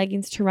Lululemon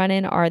leggings to run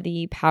in are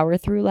the Power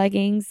Through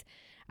leggings.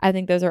 I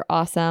think those are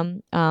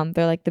awesome.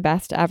 They're like the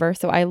best ever.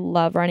 So I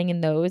love running in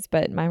those,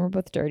 but mine were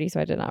both dirty,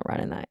 so I did not run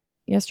in that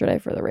yesterday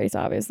for the race,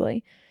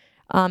 obviously.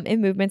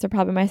 In movements are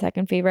probably my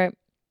second favorite.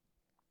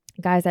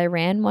 Guys, I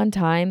ran one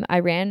time. I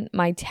ran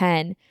my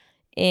 10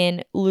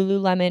 in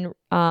Lululemon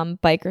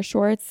biker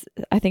shorts.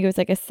 I think it was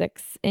like a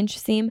 6-inch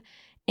seam,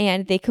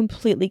 and they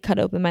completely cut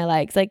open my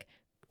legs, like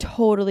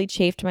totally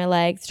chafed my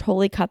legs,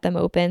 totally cut them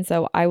open.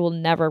 So I will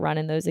never run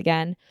in those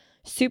again.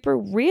 Super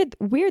weird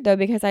though,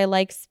 because I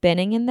like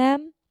spinning in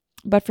them.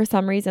 But for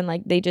some reason,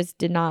 like they just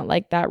did not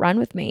like that run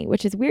with me,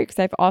 which is weird because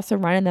I've also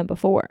run in them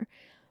before.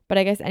 But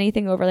I guess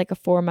anything over like a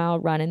 4-mile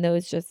run in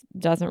those just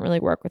doesn't really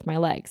work with my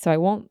legs. So I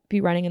won't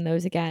be running in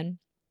those again.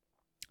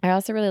 I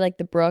also really like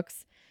the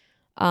Brooks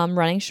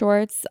running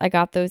shorts. I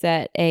got those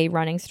at a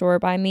running store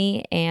by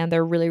me, and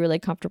they're really, really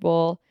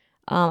comfortable.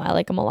 I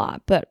like them a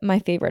lot. But my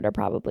favorite are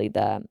probably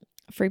the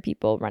Free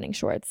People running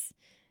shorts.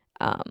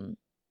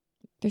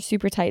 They're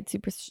super tight,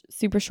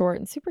 super short,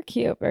 and super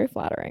cute. Very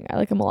flattering. I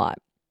like them a lot.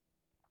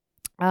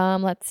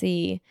 Let's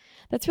see.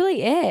 That's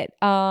really it.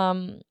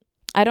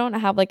 I don't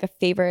have like a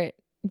favorite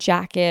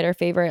jacket or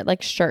favorite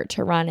like shirt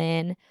to run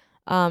in.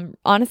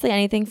 Honestly,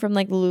 anything from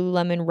like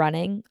Lululemon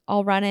running,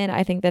 I'll run in.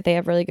 I think that they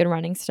have really good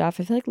running stuff.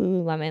 I feel like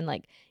Lululemon,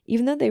 like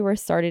even though they were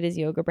started as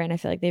yoga brand, I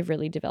feel like they've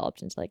really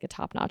developed into like a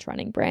top-notch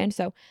running brand.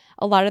 So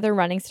a lot of their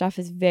running stuff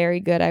is very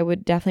good. I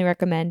would definitely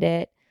recommend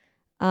it.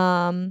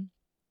 But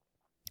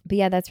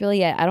yeah, that's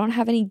really it. I don't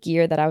have any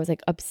gear that I was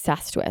like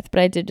obsessed with, but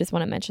I did just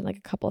want to mention like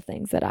a couple of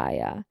things that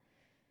I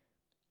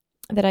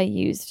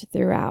used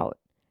throughout.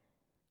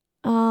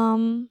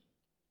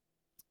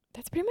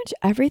 That's pretty much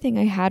everything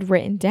I had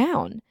written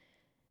down.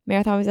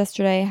 Marathon was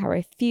yesterday, how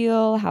I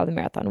feel, how the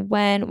marathon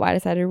went, why I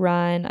decided to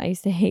run. I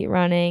used to hate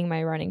running,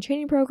 my running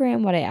training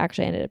program, what I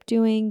actually ended up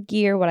doing,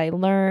 gear, what I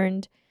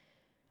learned.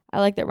 I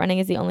like that running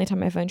is the only time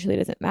my phone truly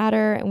doesn't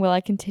matter. And will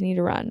I continue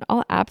to run?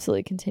 I'll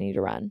absolutely continue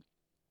to run.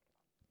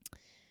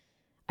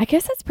 I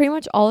guess that's pretty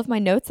much all of my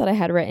notes that I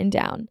had written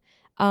down.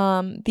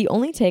 The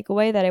only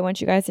takeaway that I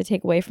want you guys to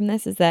take away from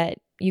this is that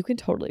you can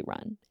totally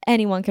run.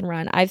 Anyone can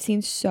run. I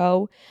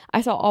saw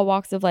all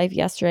walks of life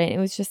yesterday, and it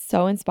was just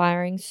so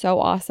inspiring,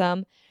 so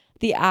awesome.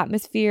 The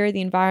atmosphere,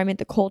 the environment,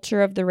 the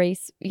culture of the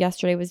race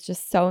yesterday was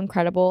just so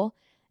incredible.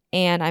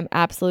 And I'm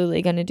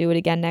absolutely going to do it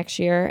again next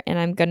year. And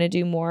I'm going to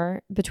do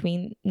more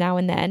between now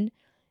and then.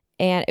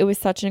 And it was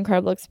such an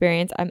incredible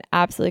experience. I'm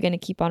absolutely going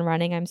to keep on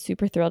running. I'm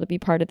super thrilled to be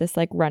part of this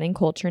like running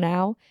culture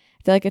now.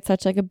 I feel like it's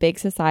such like a big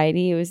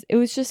society. It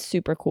was just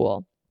super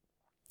cool.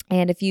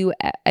 And if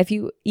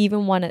you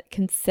even want to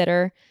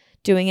consider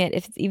doing it,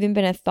 if it's even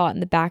been a thought in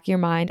the back of your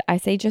mind, I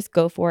say just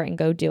go for it and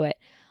go do it.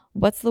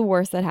 What's the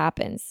worst that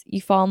happens?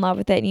 You fall in love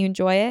with it and you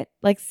enjoy it?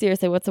 Like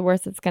seriously, what's the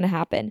worst that's going to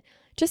happen?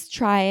 Just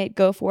try it,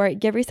 go for it,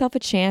 give yourself a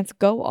chance,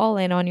 go all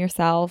in on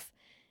yourself.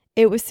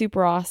 It was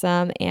super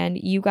awesome, and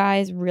you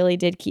guys really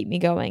did keep me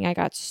going. I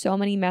got so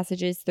many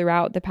messages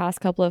throughout the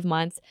past couple of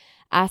months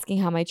asking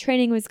how my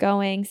training was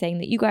going, saying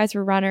that you guys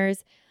were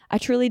runners. I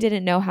truly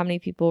didn't know how many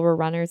people were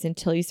runners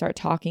until you start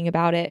talking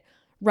about it.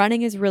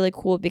 Running is really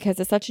cool because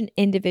it's such an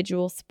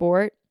individual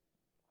sport,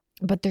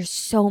 but there's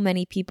so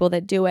many people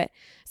that do it.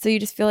 So you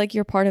just feel like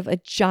you're part of a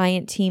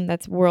giant team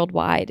that's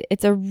worldwide.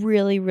 It's a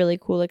really, really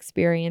cool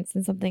experience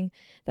and something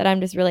that I'm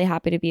just really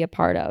happy to be a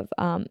part of.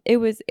 It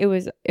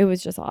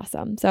was just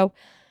awesome. So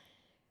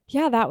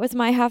yeah, that was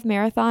my half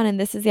marathon, and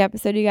this is the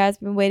episode you guys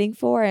have been waiting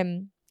for,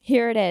 and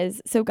here it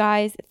is. So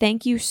guys,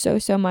 thank you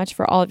so much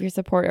for all of your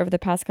support over the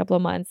past couple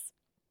of months.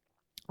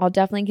 I'll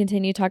definitely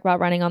continue to talk about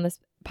running on this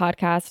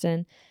podcast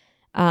and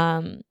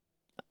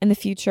in the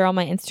future on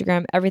my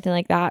Instagram, everything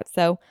like that.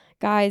 So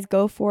guys,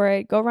 go for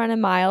it. Go run a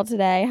mile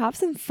today. Have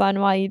some fun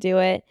while you do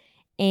it.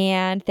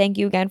 And thank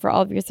you again for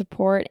all of your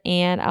support.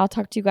 And I'll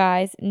talk to you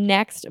guys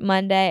next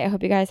Monday. I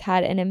hope you guys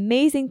had an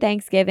amazing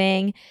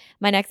Thanksgiving.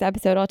 My next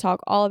episode, I'll talk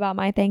all about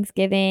my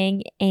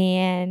Thanksgiving.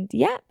 And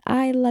yeah,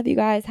 I love you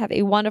guys. Have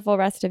a wonderful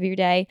rest of your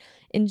day.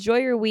 Enjoy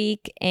your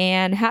week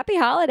and happy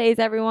holidays,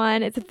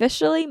 everyone. It's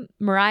officially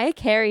Mariah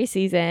Carey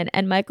season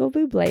and Michael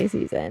Bublé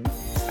season.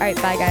 All right,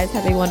 bye guys.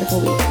 Have a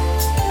wonderful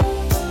week.